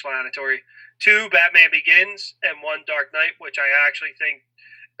 it's self-explanatory. 2 Batman Begins, and 1 Dark Knight, which I actually think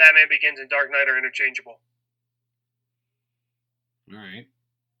Batman Begins and Dark Knight are interchangeable. All right.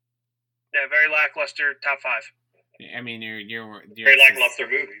 Yeah, very lackluster top 5. I mean, you're very lackluster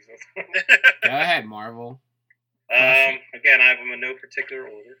movies. Go ahead, Marvel. Again, I have them in no particular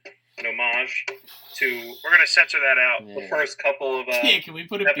order. An homage to. We're gonna censor that out. The first couple of. Can we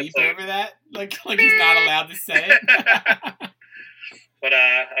put a beep over that? Like he's not allowed to say it. But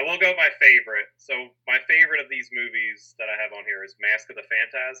I will go with my favorite. So my favorite of these movies that I have on here is Mask of the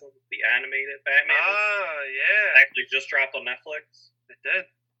Phantasm, the animated Batman movie. Yeah. Actually just dropped on Netflix. It did.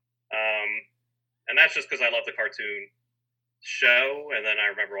 and that's just because I love the cartoon show, and then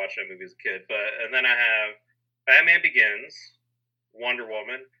I remember watching that movie as a kid. And then I have Batman Begins, Wonder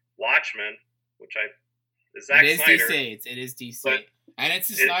Woman, Watchmen, which is Zack Snyder. It is DC. And it's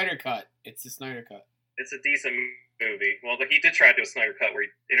the Snyder Cut. It's the Snyder Cut. It's a decent movie. Well, he did try to do a Snyder Cut where he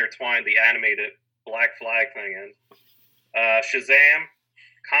intertwined the animated Black Flag thing in. Shazam,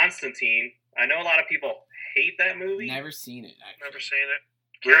 Constantine. I know a lot of people hate that movie. Never seen it, actually. Never seen it.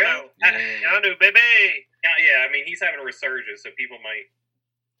 Really? Keanu, baby! Yeah, I mean, he's having a resurgence, so people might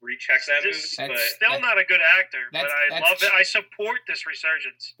recheck that movie. But still not a good actor, but I love it. I support this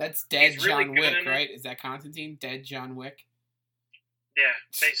resurgence. That's dead really John Wick, right? Is that Constantine? Dead John Wick? Yeah,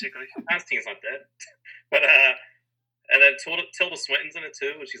 basically. Constantine's not dead. But, and then Tilda Swinton's in it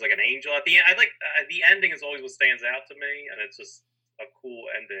too, and she's like an angel. At the end, the ending is always what stands out to me, and it's just a cool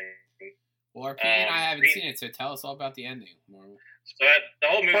ending. Well, RP and I haven't seen it, so tell us all about the ending, Marvel. So the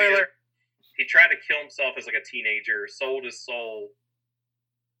whole movie, Spoiler. He tried to kill himself as like a teenager, sold his soul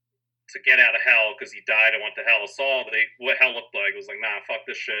to get out of hell because he died and went to hell. Saw what hell looked like. It was like, nah, fuck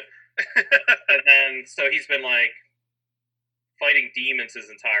this shit. And then so he's been like fighting demons his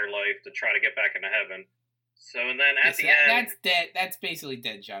entire life to try to get back into heaven. So and then at the end, that's dead. That's basically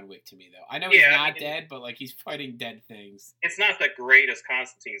dead John Wick to me, though. I know he's not dead, but like he's fighting dead things. It's not the greatest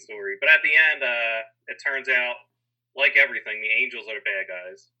Constantine story, but at the end, it turns out, like everything, the angels are the bad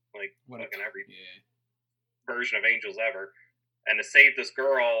guys. Like fucking every version of angels ever. And to save this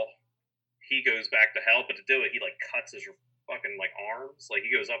girl, he goes back to hell, but to do it, he like cuts his fucking like arms. Like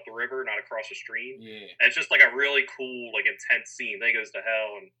he goes up the river, not across the stream. Yeah. And it's just like a really cool, like intense scene. Then he goes to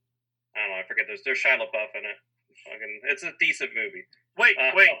hell, and I don't know, I forget there's Shia LaBeouf in it. Fucking, it's a decent movie. Wait,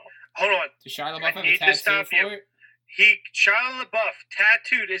 hold on. Does Shia LaBeouf have a tattoo for it? Shia LaBeouf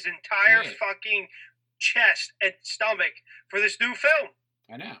tattooed his entire fucking chest and stomach for this new film.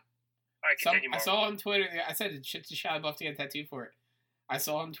 I know. I saw on Twitter. I said shit to Shia LaBeouf to get a tattoo for it. I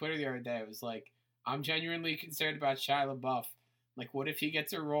saw on Twitter the other day. It was like, I'm genuinely concerned about Shia LaBeouf. Like, what if he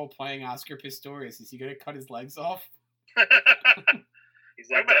gets a role playing Oscar Pistorius? Is he going to cut his legs off? He's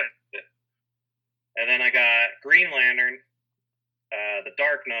like that. And then I got Green Lantern, The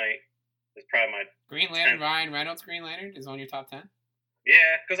Dark Knight is probably my Green Lantern. 10th. Ryan Reynolds Green Lantern is on your top 10.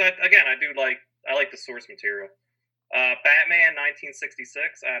 Yeah, because I like the source material. Batman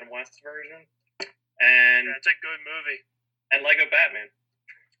 1966, Adam West version, and that's a good movie. And Lego Batman.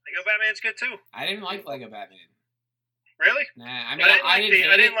 Lego Batman's good too. I didn't like Lego Batman. Really? Nah, I mean I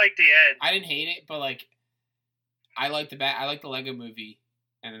didn't like the end. I didn't hate it, but like I liked the Lego movie,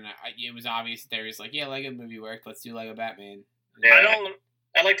 and then it was obvious that they were just like, yeah, Lego movie worked. Let's do Lego Batman. Yeah,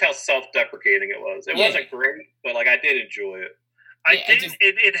 I liked how self-deprecating it was. It wasn't great, but like I did enjoy it.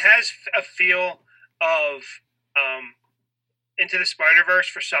 It has a feel of Into the Spider-Verse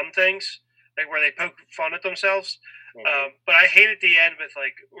for some things, like where they poke fun at themselves. Mm-hmm. But I hated the end with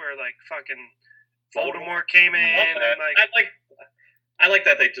like where like fucking Voldemort came in and like. I like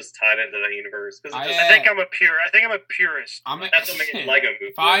that they just tied into that universe. I think I'm a purist. That's what makes Lego movie.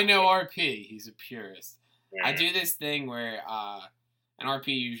 If I know RP, he's a purist. Yeah. I do this thing where, and RP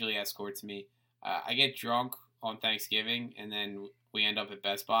usually escorts me. I get drunk on Thanksgiving, and then we end up at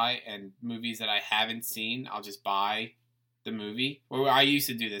Best Buy, and movies that I haven't seen, I'll just buy the movie. Or I used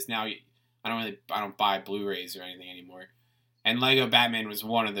to do this. Now I don't buy Blu-rays or anything anymore. And Lego Batman was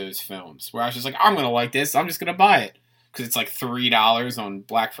one of those films where I was just like, I'm gonna like this. I'm just gonna buy it. Because it's like $3 on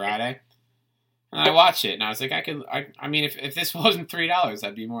Black Friday. And I watched it, and I was like, I mean, if this wasn't $3,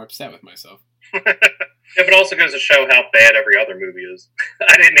 I'd be more upset with myself. Yeah, but it also goes to show how bad every other movie is.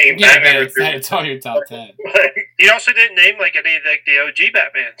 I didn't name Batman. It's on your top 10. You also didn't name like any of the OG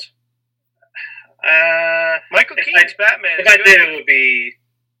Batmans. Michael Keaton's Batman. If I did, it would be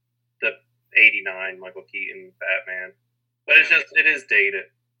the '89 Michael Keaton Batman. But it is dated.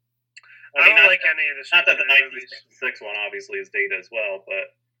 I don't like any of the Not that the 1966 one obviously is dated as well,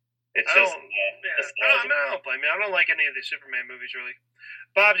 but it's just. I don't blame me. I don't like any of the Superman movies really.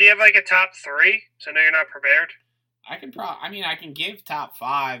 Bob, do you have like a top 3? So I know you're not prepared. I can give top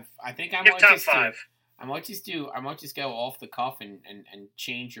 5. I think I might top 5. I might just go off the cuff and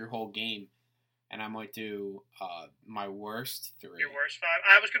change your whole game, and I might do my worst 3. Your worst 5.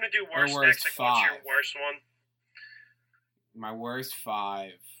 I was gonna do worst next. Like, what's your worst one? My worst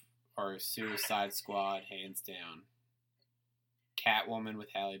 5 are Suicide Squad, hands down. Catwoman with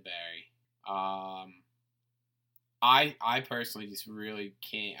Halle Berry. I personally just really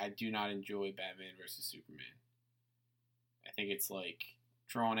can't. I do not enjoy Batman versus Superman. I think it's like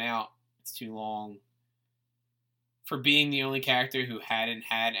drawn out. It's too long. For being the only character who hadn't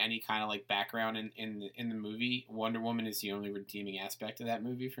had any kind of like background in the movie, Wonder Woman is the only redeeming aspect of that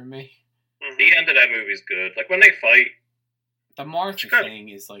movie for me. Mhm. The end of that movie's good. Like when they fight, The Martha It's good. thing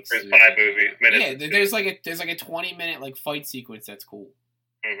is like There's stupid. 5 minutes. Yeah, there's like a 20-minute like fight sequence that's cool.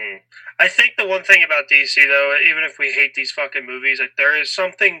 hmm I think the one thing about DC though, even if we hate these fucking movies, like there is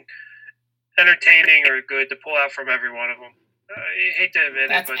something entertaining or good to pull out from every one of them. I hate to admit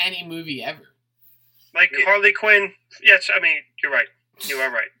That's it, but any movie ever. like Yeah. Harley Quinn, yes, I mean you're right. You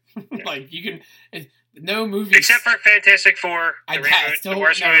are right. Like you can, no movie Except for Fantastic Four, the I reboot, still the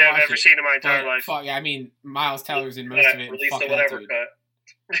worst never movie I've watched ever it. seen in my entire life. Fuck, I mean, Miles Teller's in most of it. And Release fuck the that whatever dude.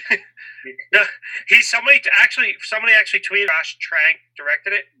 cut. No, somebody actually tweeted Josh Trank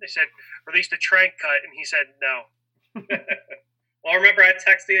directed it. They said release the Trank cut, and he said no. Well, I remember I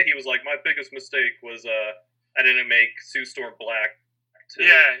texted you. He was like, "My biggest mistake was I didn't make Sue Storm black." too."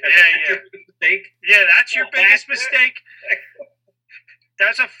 Yeah. Mistake. Yeah, that's your Oh, biggest that's it? mistake.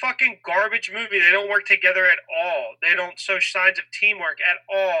 That's a fucking garbage movie. They don't work together at all. They don't show signs of teamwork at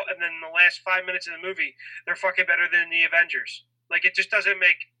all. And then in the last 5 minutes of the movie, they're fucking better than the Avengers. Like, it just doesn't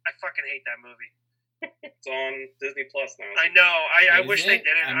make... I fucking hate that movie. It's on Disney Plus now. I know. I Is wish they it?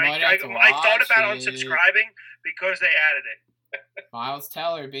 didn't. I might have to I thought about watch it. unsubscribing because they added it. Miles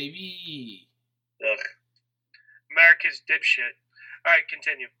Teller, baby. Ugh. America's dipshit. All right,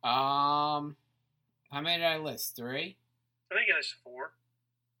 continue. How many did I list? 3? I think it is 4.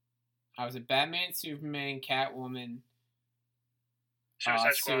 I was a Batman, Superman, Catwoman,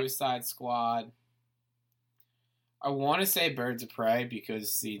 Suicide Squad. Suicide Squad. I want to say Birds of Prey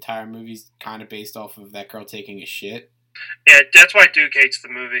because the entire movie's kind of based off of that girl taking a shit. Yeah, that's why Duke hates the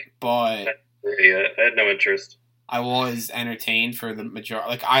movie. But Yeah, I had no interest. I was entertained for the majority.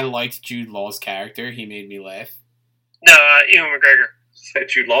 Like, I liked Jude Law's character. He made me laugh. No, Ewan McGregor. Is that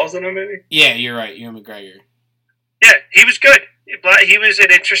Jude Law's in a movie? Yeah, you're right. Ewan McGregor. Yeah, he was good. He was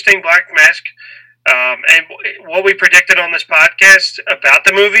an interesting Black Mask. And what we predicted on this podcast about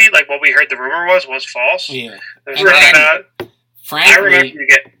the movie, like what we heard the rumor was false. Yeah. It was And written then- about. Frankly, I remember you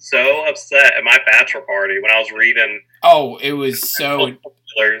get so upset at my bachelor party when I was reading oh, it was so...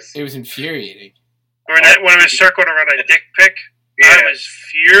 Killers. It was infuriating. When it was circled around a dick pic, Yeah, I was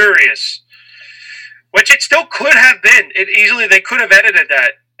furious. Which it still could have been. They could have edited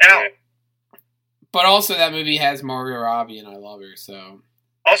that out. Yeah. But also, that movie has Margot Robbie, and I love her, so...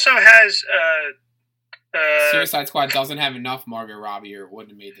 Also has Suicide Squad doesn't have enough Margot Robbie, or it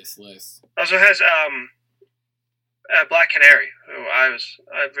wouldn't have made this list. Black Canary, who I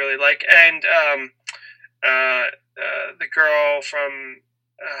really like, and the girl from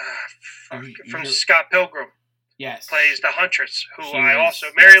Scott Pilgrim Yes. plays the Huntress, who She I is, also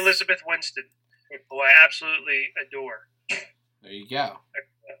Mary yes. Elizabeth Winston, who I absolutely adore. There you go.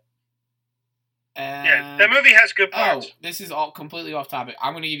 Yeah, that movie has good Oh, parts. this is all completely off topic.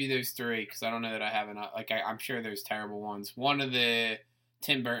 I'm going to give you those 3 because I don't know that I have enough. Like, I'm sure there's terrible ones. One of the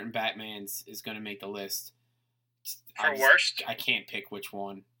Tim Burton Batmans is going to make the list. For worst? I can't pick which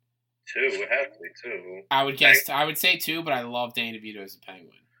one. 2. It has to be 2. I would guess. I would say 2, but I love Danny DeVito as a Penguin.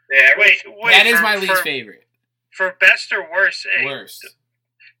 Yeah, Wait, That is for- my least for- favorite. For best or worst? Worst.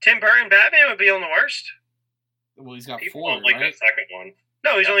 Tim Burton Batman would be on the worst? Well, he's got people 4, don't like right? that second one.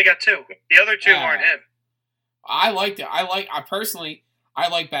 No, he's only got 2. The other 2 Ah. aren't him. I liked it. I personally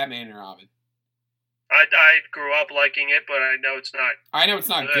like Batman and Robin. I grew up liking it, but I know it's not. I know it's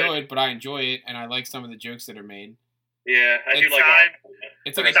not Good. good, but I enjoy it, and I like some of the jokes that are made. Yeah, I do It's like time- all of them.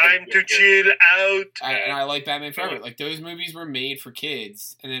 It's But like it's Time to chill out. and I like Batman Forever. Like, those movies were made for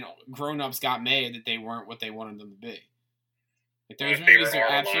kids, and then grown-ups got mad that they weren't what they wanted them to be. Like, those My movies favorite are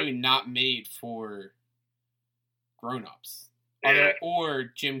horror absolutely not made for grown-ups. Yeah. Or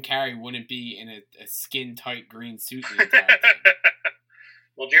Jim Carrey wouldn't be in a skin-tight green suit the entire time.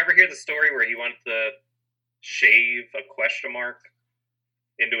 Well, did you ever hear the story where he wanted to shave a question mark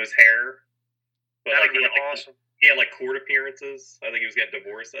into his hair? But That like would he have had, been like, awesome. he had like court appearances. I think he was getting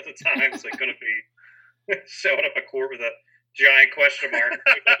divorced at the time, so he couldn't be showing up at court with a giant question mark.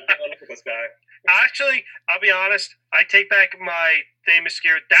 Look at this guy. Actually, I'll be honest. I take back my famous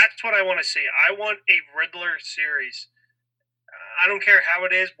scare. That's what I want to see. I want a Riddler series. I don't care how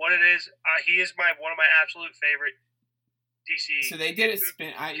it is, what it is. He is one of my absolute favorite DC. So they did a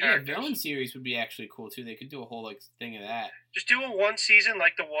spin. characters. Villain series would be actually cool too. They could do a whole like thing of that. Just do a one season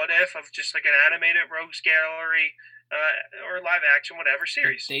like the What If of just like an animated Rogues Gallery or live action, whatever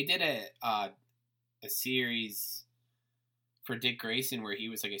series. They did a series for Dick Grayson where he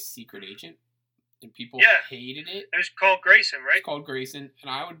was like a secret agent, and people Yeah. hated it. It was called Grayson, right? It's called Grayson, and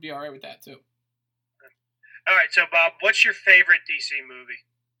I would be alright with that too. All right, so Bob, what's your favorite DC movie?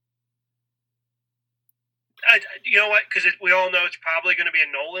 You know what? Because we all know it's probably going to be a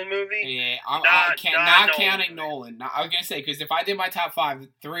Nolan movie. Yeah, Not counting Nolan. I was gonna say because if I did my top 5,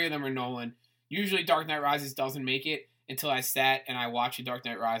 3 of them are Nolan. Usually, Dark Knight Rises doesn't make it until I sat and I watched The Dark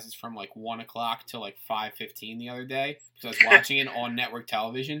Knight Rises from like 1:00 till like 5:15 the other day because I was watching it on network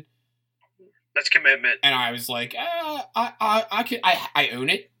television. That's commitment. And I was like, I own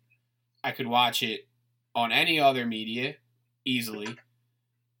it. I could watch it on any other media easily.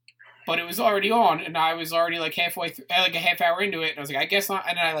 But it was already on, and I was already like halfway through, like a half hour into it, and I was like, I guess not.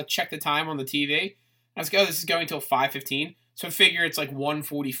 And then I like checked the time on the TV. And I was like, oh, this is going till 5:15. So I figure it's like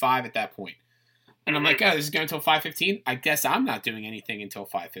 1:45 at that point. And I'm like, oh, this is going till 5:15. I guess I'm not doing anything until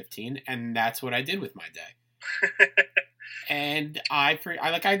 5:15, and that's what I did with my day. And I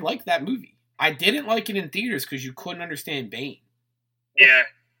liked that movie. I didn't like it in theaters because you couldn't understand Bane. Yeah.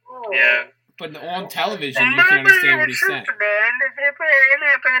 Yeah. But on television, you can understand what he's saying.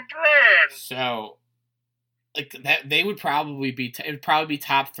 So, like that, they would probably be. It would probably be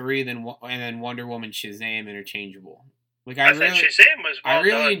top 3, and then Wonder Woman, Shazam, interchangeable. Like I thought Shazam was well I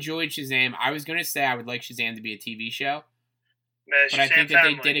really done. enjoyed Shazam. I was gonna say I would like Shazam to be a TV show, But I think that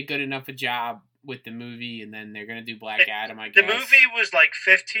they did a good enough a job with the movie, and then they're gonna do Black Adam. I guess the movie was like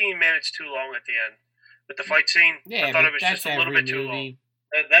 15 minutes too long at the end with the fight scene. Yeah, I thought it was just a little bit too long.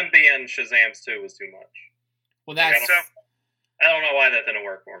 Them being Shazam's too was too much. Well, that's I don't know why that didn't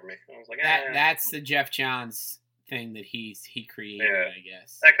work for me. I was like, that's the Jeff Johns thing that he created. Yeah. I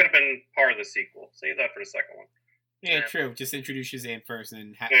guess that could have been part of the sequel. Save that for the second one. Yeah, true. Just introduce Shazam first,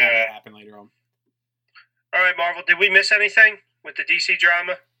 and have that happen later on. All right, Marvel. Did we miss anything with the DC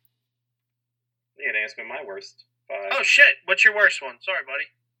drama? Yeah, that's been my worst 5. Oh shit! What's your worst one? Sorry, buddy.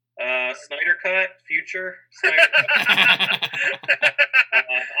 Snyder Cut, Future, Snyder Cut,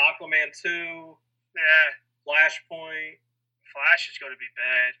 Aquaman 2, Yeah, Flashpoint. Flash is going to be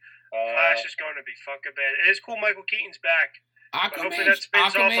bad. Flash is going to be fucking bad. It is cool Michael Keaton's back. Hopefully that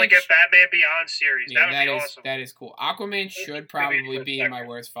spins off like a Batman Beyond series. Yeah, that would be awesome. That is cool. Aquaman should probably be in my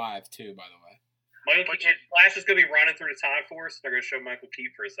worst 5 too, by the way. Flash is going to be running through the Time Force. They're going to show Michael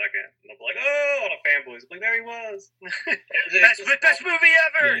Keaton for a second. And they'll be like, oh, all the fanboys. Like, there he was. best movie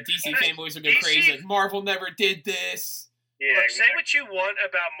ever. Yeah, DC fanboys will go crazy. Like, Marvel never did this. Yeah, look, say what you want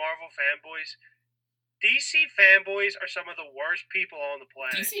about Marvel fanboys. DC fanboys are some of the worst people on the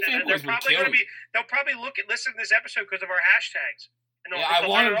planet. DC fanboys will kill you. They'll probably listen to this episode because of our hashtags. And I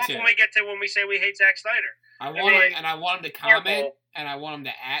want them to. When we say we hate Zack Snyder. I want them to comment, and I want them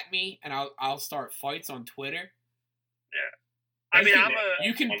to at me, and I'll start fights on Twitter. Yeah.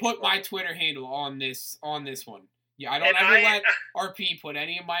 You can put my Twitter handle on this one. Yeah, I don't ever let RP put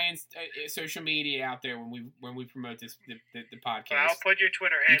any of my social media out there when we promote the podcast. Well, I'll put your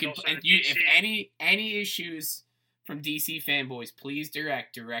Twitter handle. If any issues from DC fanboys, please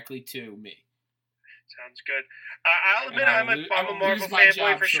direct directly to me. Sounds good. I'll admit I'm a Marvel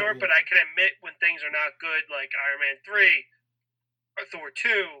fanboy for sure, but I can admit when things are not good, like Iron Man 3 or Thor 2,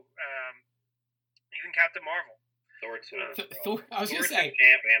 even Captain Marvel. Thor 2. I was going to say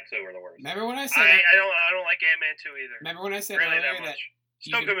Ant-Man 2 are the worst. Remember when I said I don't like Ant-Man 2 either. Remember when I said really earlier that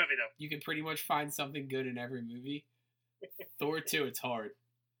still a good movie though. You can pretty much find something good in every movie. Thor 2, it's hard.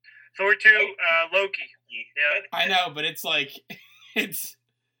 Thor 2, Loki. Yeah. I know, but it's like it's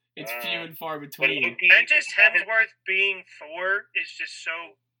few and far between. And just Hemsworth being Thor is just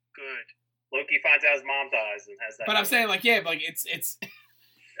so good. Loki finds out his mom dies and has that. But I'm saying like it's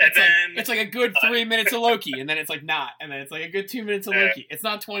like a good 3 minutes of Loki, and then it's like not, and then it's like a good 2 minutes of Loki. It's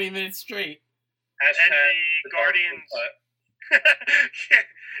not 20 minutes straight. And the Guardians.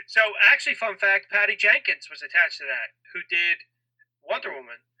 So actually, fun fact: Patty Jenkins was attached to that, who did Wonder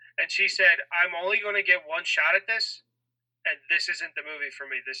Woman, and she said, "I'm only going to get one shot at this, and this isn't the movie for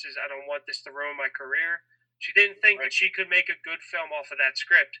me. I don't want this to ruin my career." She didn't think that she could make a good film off of that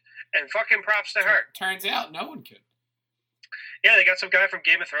script, and fucking props to her. Turns out, no one could. Yeah, they got some guy from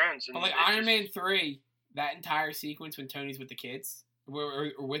Game of Thrones. And but like Iron Man 3, that entire sequence when Tony's with the kids,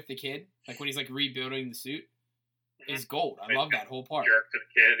 or with the kid, like when he's like rebuilding the suit, is gold. I love that whole part. Jerk to the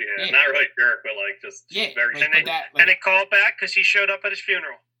kid, yeah. Not really jerk, but like just very. And they called back because he showed up at his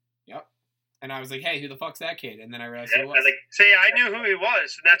funeral. Yep. And I was like, hey, who the fuck's that kid? And then I realized who it was. See, I knew who he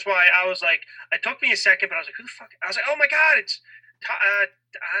was, and that's why I was like, it took me a second, but I was like, who the fuck? I was like, oh my god, it's I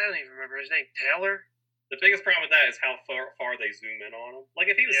don't even remember his name, Taylor. The biggest problem with that is how far they zoom in on him. Like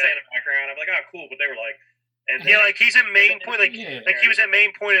if he was standing in the background, I'd be like, oh, cool. But they were like, and like he's a main point. Like he was a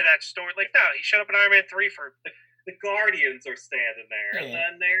main point of that story. Like no, he showed up in Iron Man 3 for. The Guardians are standing there, and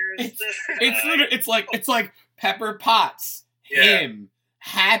then there's this. It's like Pepper Potts, him,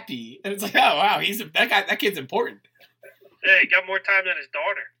 Happy, and it's like, oh wow, that kid's important. Yeah, he got more time than his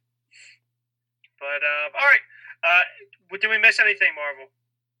daughter. But all right. Did we miss anything, Marvel?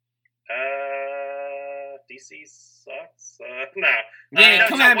 DC sucks. No. Yeah,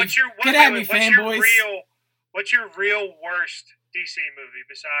 come at me. Get at me, fanboys. What's your real worst DC movie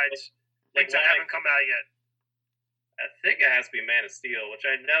besides things that haven't come out yet? I think it has to be Man of Steel, which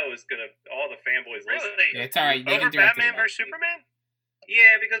I know is gonna all the fanboys listen. Yeah, it's alright. Over Batman vs Superman?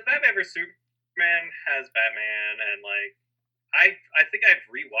 Yeah, because Batman vs Superman has Batman, and like I think I've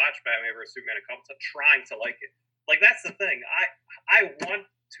rewatched Batman vs Superman a couple times, trying to like it. Like that's the thing. I want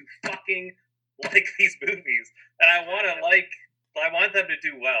to fucking like these movies, and I want them to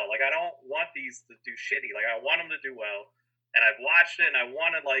do well. Like I don't want these to do shitty. Like I want them to do well, and I've watched it, and I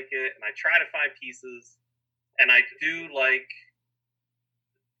want to like it, and I try to find pieces, and I do like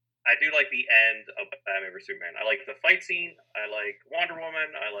the end of Batman vs Superman. I like the fight scene. I like Wonder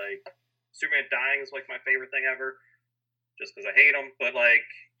Woman. I like Superman dying is like my favorite thing ever, just because I hate him. But like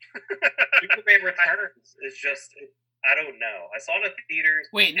Superman Returns is just. I don't know. I saw it in the theaters.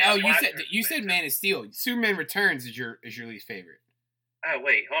 Wait, no, you said Man of Steel. Superman Returns is your least favorite. Oh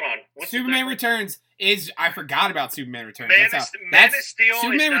wait, hold on. What's Superman Returns is I forgot about Superman Returns. Man of Steel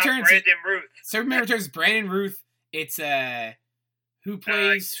Superman is Returns, Brandon Ruth. Superman Returns is Brandon Ruth. It's who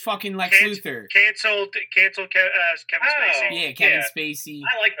plays fucking Lex Luthor. Canceled Kevin Spacey. Yeah, Kevin Spacey.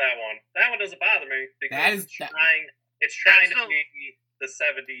 I like that one. That one doesn't bother me because it's trying to be the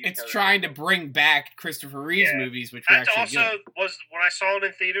 70s. It's trying to bring back Christopher Reeve's movies, which were actually good. Was when I saw it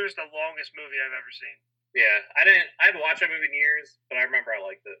in theaters the longest movie I've ever seen. Yeah, I haven't watched that movie in years, but I remember I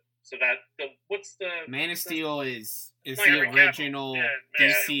liked it. So what's the Man of Steel is the original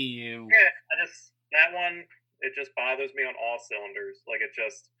DCU. Yeah, that one it just bothers me on all cylinders. Like it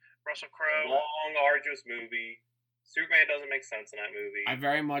just Russell Crowe, long arduous movie. Superman doesn't make sense in that movie. I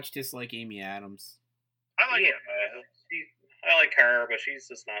very much dislike Amy Adams. I like it. I like her, but she's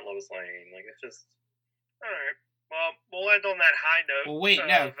just not Lois Lane. Like it's just all right. Well, we'll end on that high note. Well, wait,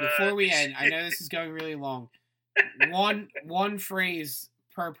 no. Before we end, I know this is going really long. One phrase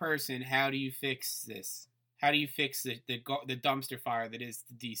per person. How do you fix this? How do you fix the dumpster fire that is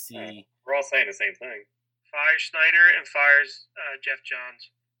the DC? We're all saying the same thing. Fire Snyder and fires Jeff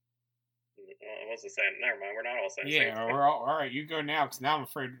Johns. I wasn't saying. Never mind. We're not all saying. Yeah, the same we're all right. You go now, because now I'm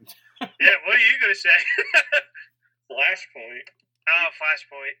afraid. Yeah, what are you gonna say? Flashpoint. Oh,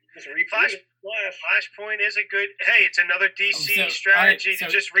 Flashpoint. Just reboot Flashpoint is a good. Hey, it's another DC strategy to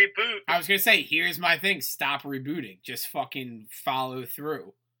just reboot. I was gonna say, here's my thing: stop rebooting. Just fucking follow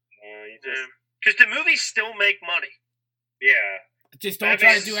through. Because the movies still make money. Yeah. Just don't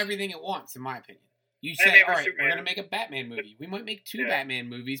try to do everything at once. In my opinion, you say, all right, we're gonna make a Batman movie. We might make two Batman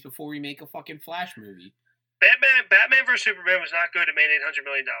movies before we make a fucking Flash movie. Batman vs Superman was not good. It made $800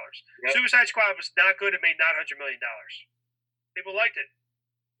 million. Yep. Suicide Squad was not good. It made $900 million. People liked it.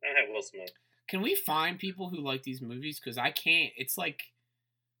 I have Will Smith. Can we find people who like these movies? Because I can't. It's like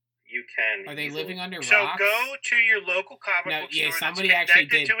you can. Are they living under rocks? So go to your local comic book store. Somebody actually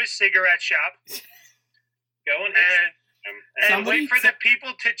did. To a cigarette shop. Go and wait for the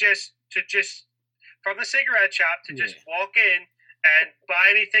people to just from the cigarette shop to just walk in and buy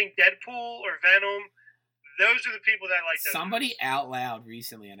anything Deadpool or Venom. Those are the people that like those. Somebody out loud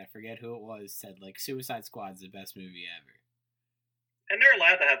recently, and I forget who it was, said like Suicide Squad's the best movie ever. And they're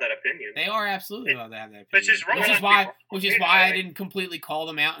allowed to have that opinion. They are absolutely allowed to have that opinion. Which is wrong. Which is why I didn't completely call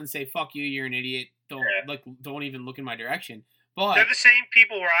them out and say "fuck you, you're an idiot." Don't even look in my direction. But they're the same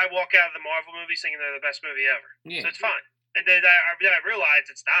people where I walk out of the Marvel movies thinking they're the best movie ever. Yeah. So it's fine. And then I realized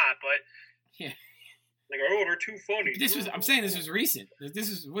it's not. But yeah, like they're too funny. I'm saying this was recent. This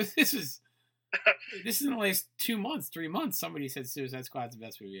is in the last 2 months, 3 months. Somebody said Suicide Squad's the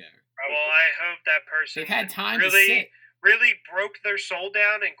best movie ever. Well, I hope that person they've had time to sit. Really broke their soul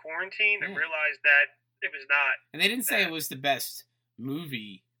down in quarantine and realized that it was not. And they didn't say it was the best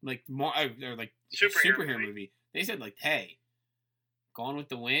movie, like more or like superhero movie. They said like, hey, Gone with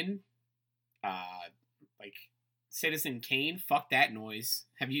the Wind, like Citizen Kane, fuck that noise.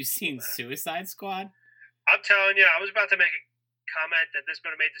 Have you seen Suicide Squad? I'm telling you, I was about to make a comment that this is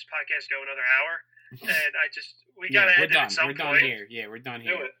going to make this podcast go another hour, and we got to end it at some point. We're done here. Yeah, we're done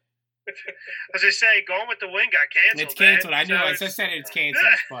here. Do it. As I say, Gone with the Wind got canceled. It's canceled. I knew. I just said it's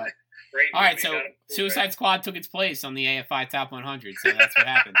canceled. But all right, so Suicide Squad took its place on the AFI Top 100. So that's what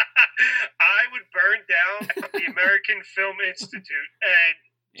happened. I would burn down the American Film Institute and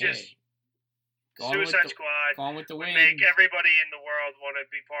just Suicide Squad. Gone with the Wind. Make everybody in the world want to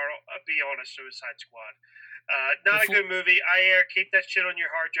be on a Suicide Squad. Not a good movie. Keep that shit on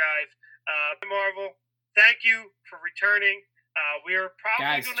your hard drive. Marvel, thank you for returning. We're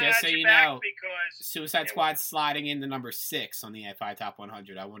probably going to add you back because Suicide Squad's sliding in the number 6 on the AFI Top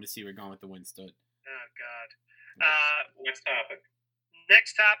 100. I want to see where Gone with the Wind stood. Oh God. Next topic.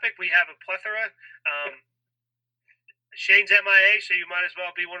 Next topic, we have a plethora. Shane's MIA, so you might as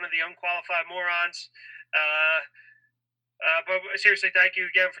well be one of the unqualified morons. But seriously, thank you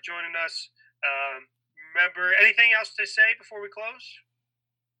again for joining us. Remember, anything else to say before we close?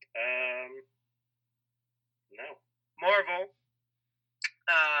 No. Marvel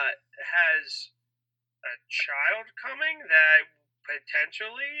has a child coming that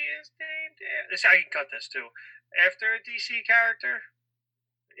potentially is named. I can cut this too. After a DC character.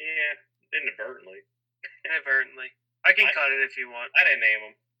 Yeah, inadvertently. I can cut it if you want. I didn't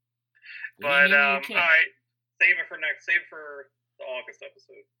name him. But all right. Save it for the August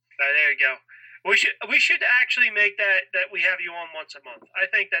episode. There you go. We should actually make that we have you on once a month. I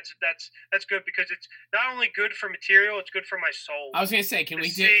think that's good because it's not only good for material, it's good for my soul. I was gonna say, can we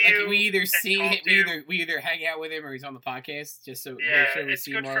do? Like, we either see we either hang out with him or he's on the podcast, just so sure we it's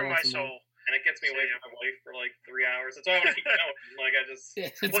see good more for my soul. And it gets me away from my wife for like 3 hours. That's why I want to keep going. Like I just.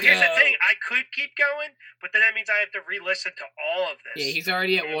 Well, here's the thing. I could keep going, but then that means I have to re-listen to all of this. Yeah, he's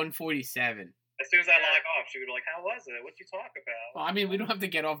already at 147. As soon as I log off, she would be like, "How was it? What'd you talk about?" Well, I mean, we don't have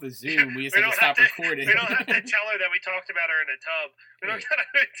to get off the Zoom. We just have to stop recording. We don't have to tell her that we talked about her in a tub. We don't gotta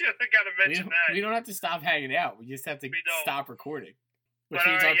mention that. We don't have to stop hanging out. We just have to stop recording. Which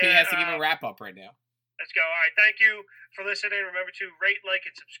means right, RP has to give a wrap up right now. Let's go. All right. Thank you for listening. Remember to rate, like,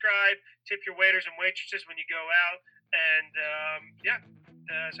 and subscribe. Tip your waiters and waitresses when you go out. And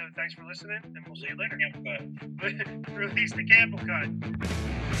so thanks for listening, and we'll see you later. Release the Campbell cut.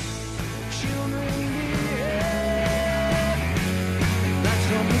 That's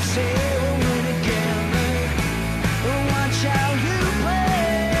what we say when it can. Watch how you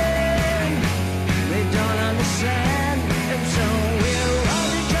play. They don't understand, and so we're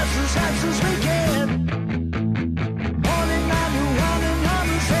running just as fast as we can. On and on and on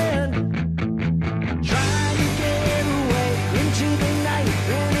his head, trying to get away into the night.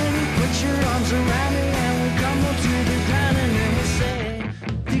 And then you put your arms around me, and we come up to the ground, and then we say,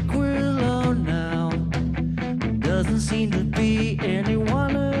 think we're alone now. Doesn't seem to be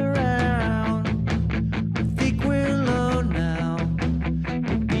anyone around. I think we're alone now.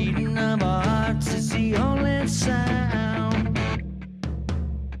 The beating of our hearts is the only sound.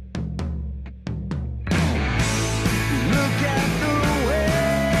 Look at the way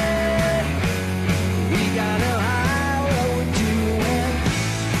we gotta hide what we're doing.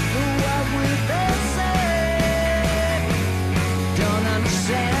 What would they say? Don't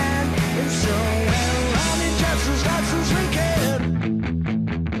understand. And so we're running just as fast as we can.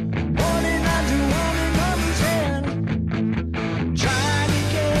 Wanting not to understand. Trying to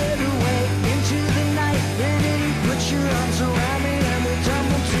get away into the night. And then you put your arms around me and we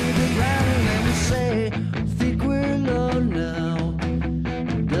tumble to the ground. And then we say, I think we're alone now.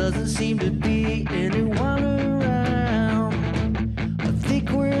 Doesn't seem to be anyone around. I think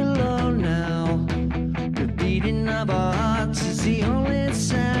we're alone now. The beating of our hearts is the only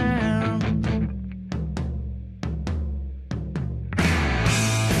sound.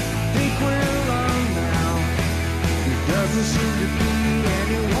 Think we're alone now. There doesn't seem to be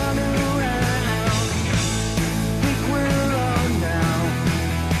anyone around. Think we're alone now.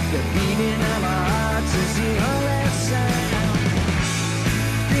 The beating of our hearts is the only sound.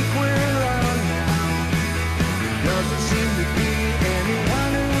 Think we're alone now. There doesn't seem to be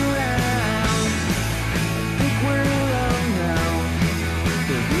anyone around. Think we're alone now.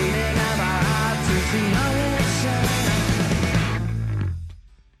 The beating of our hearts is the only sound.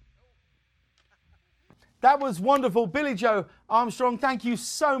 That was wonderful. Billy Joe Armstrong, thank you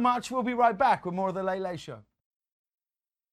so much. We'll be right back with more of The Late Late Show.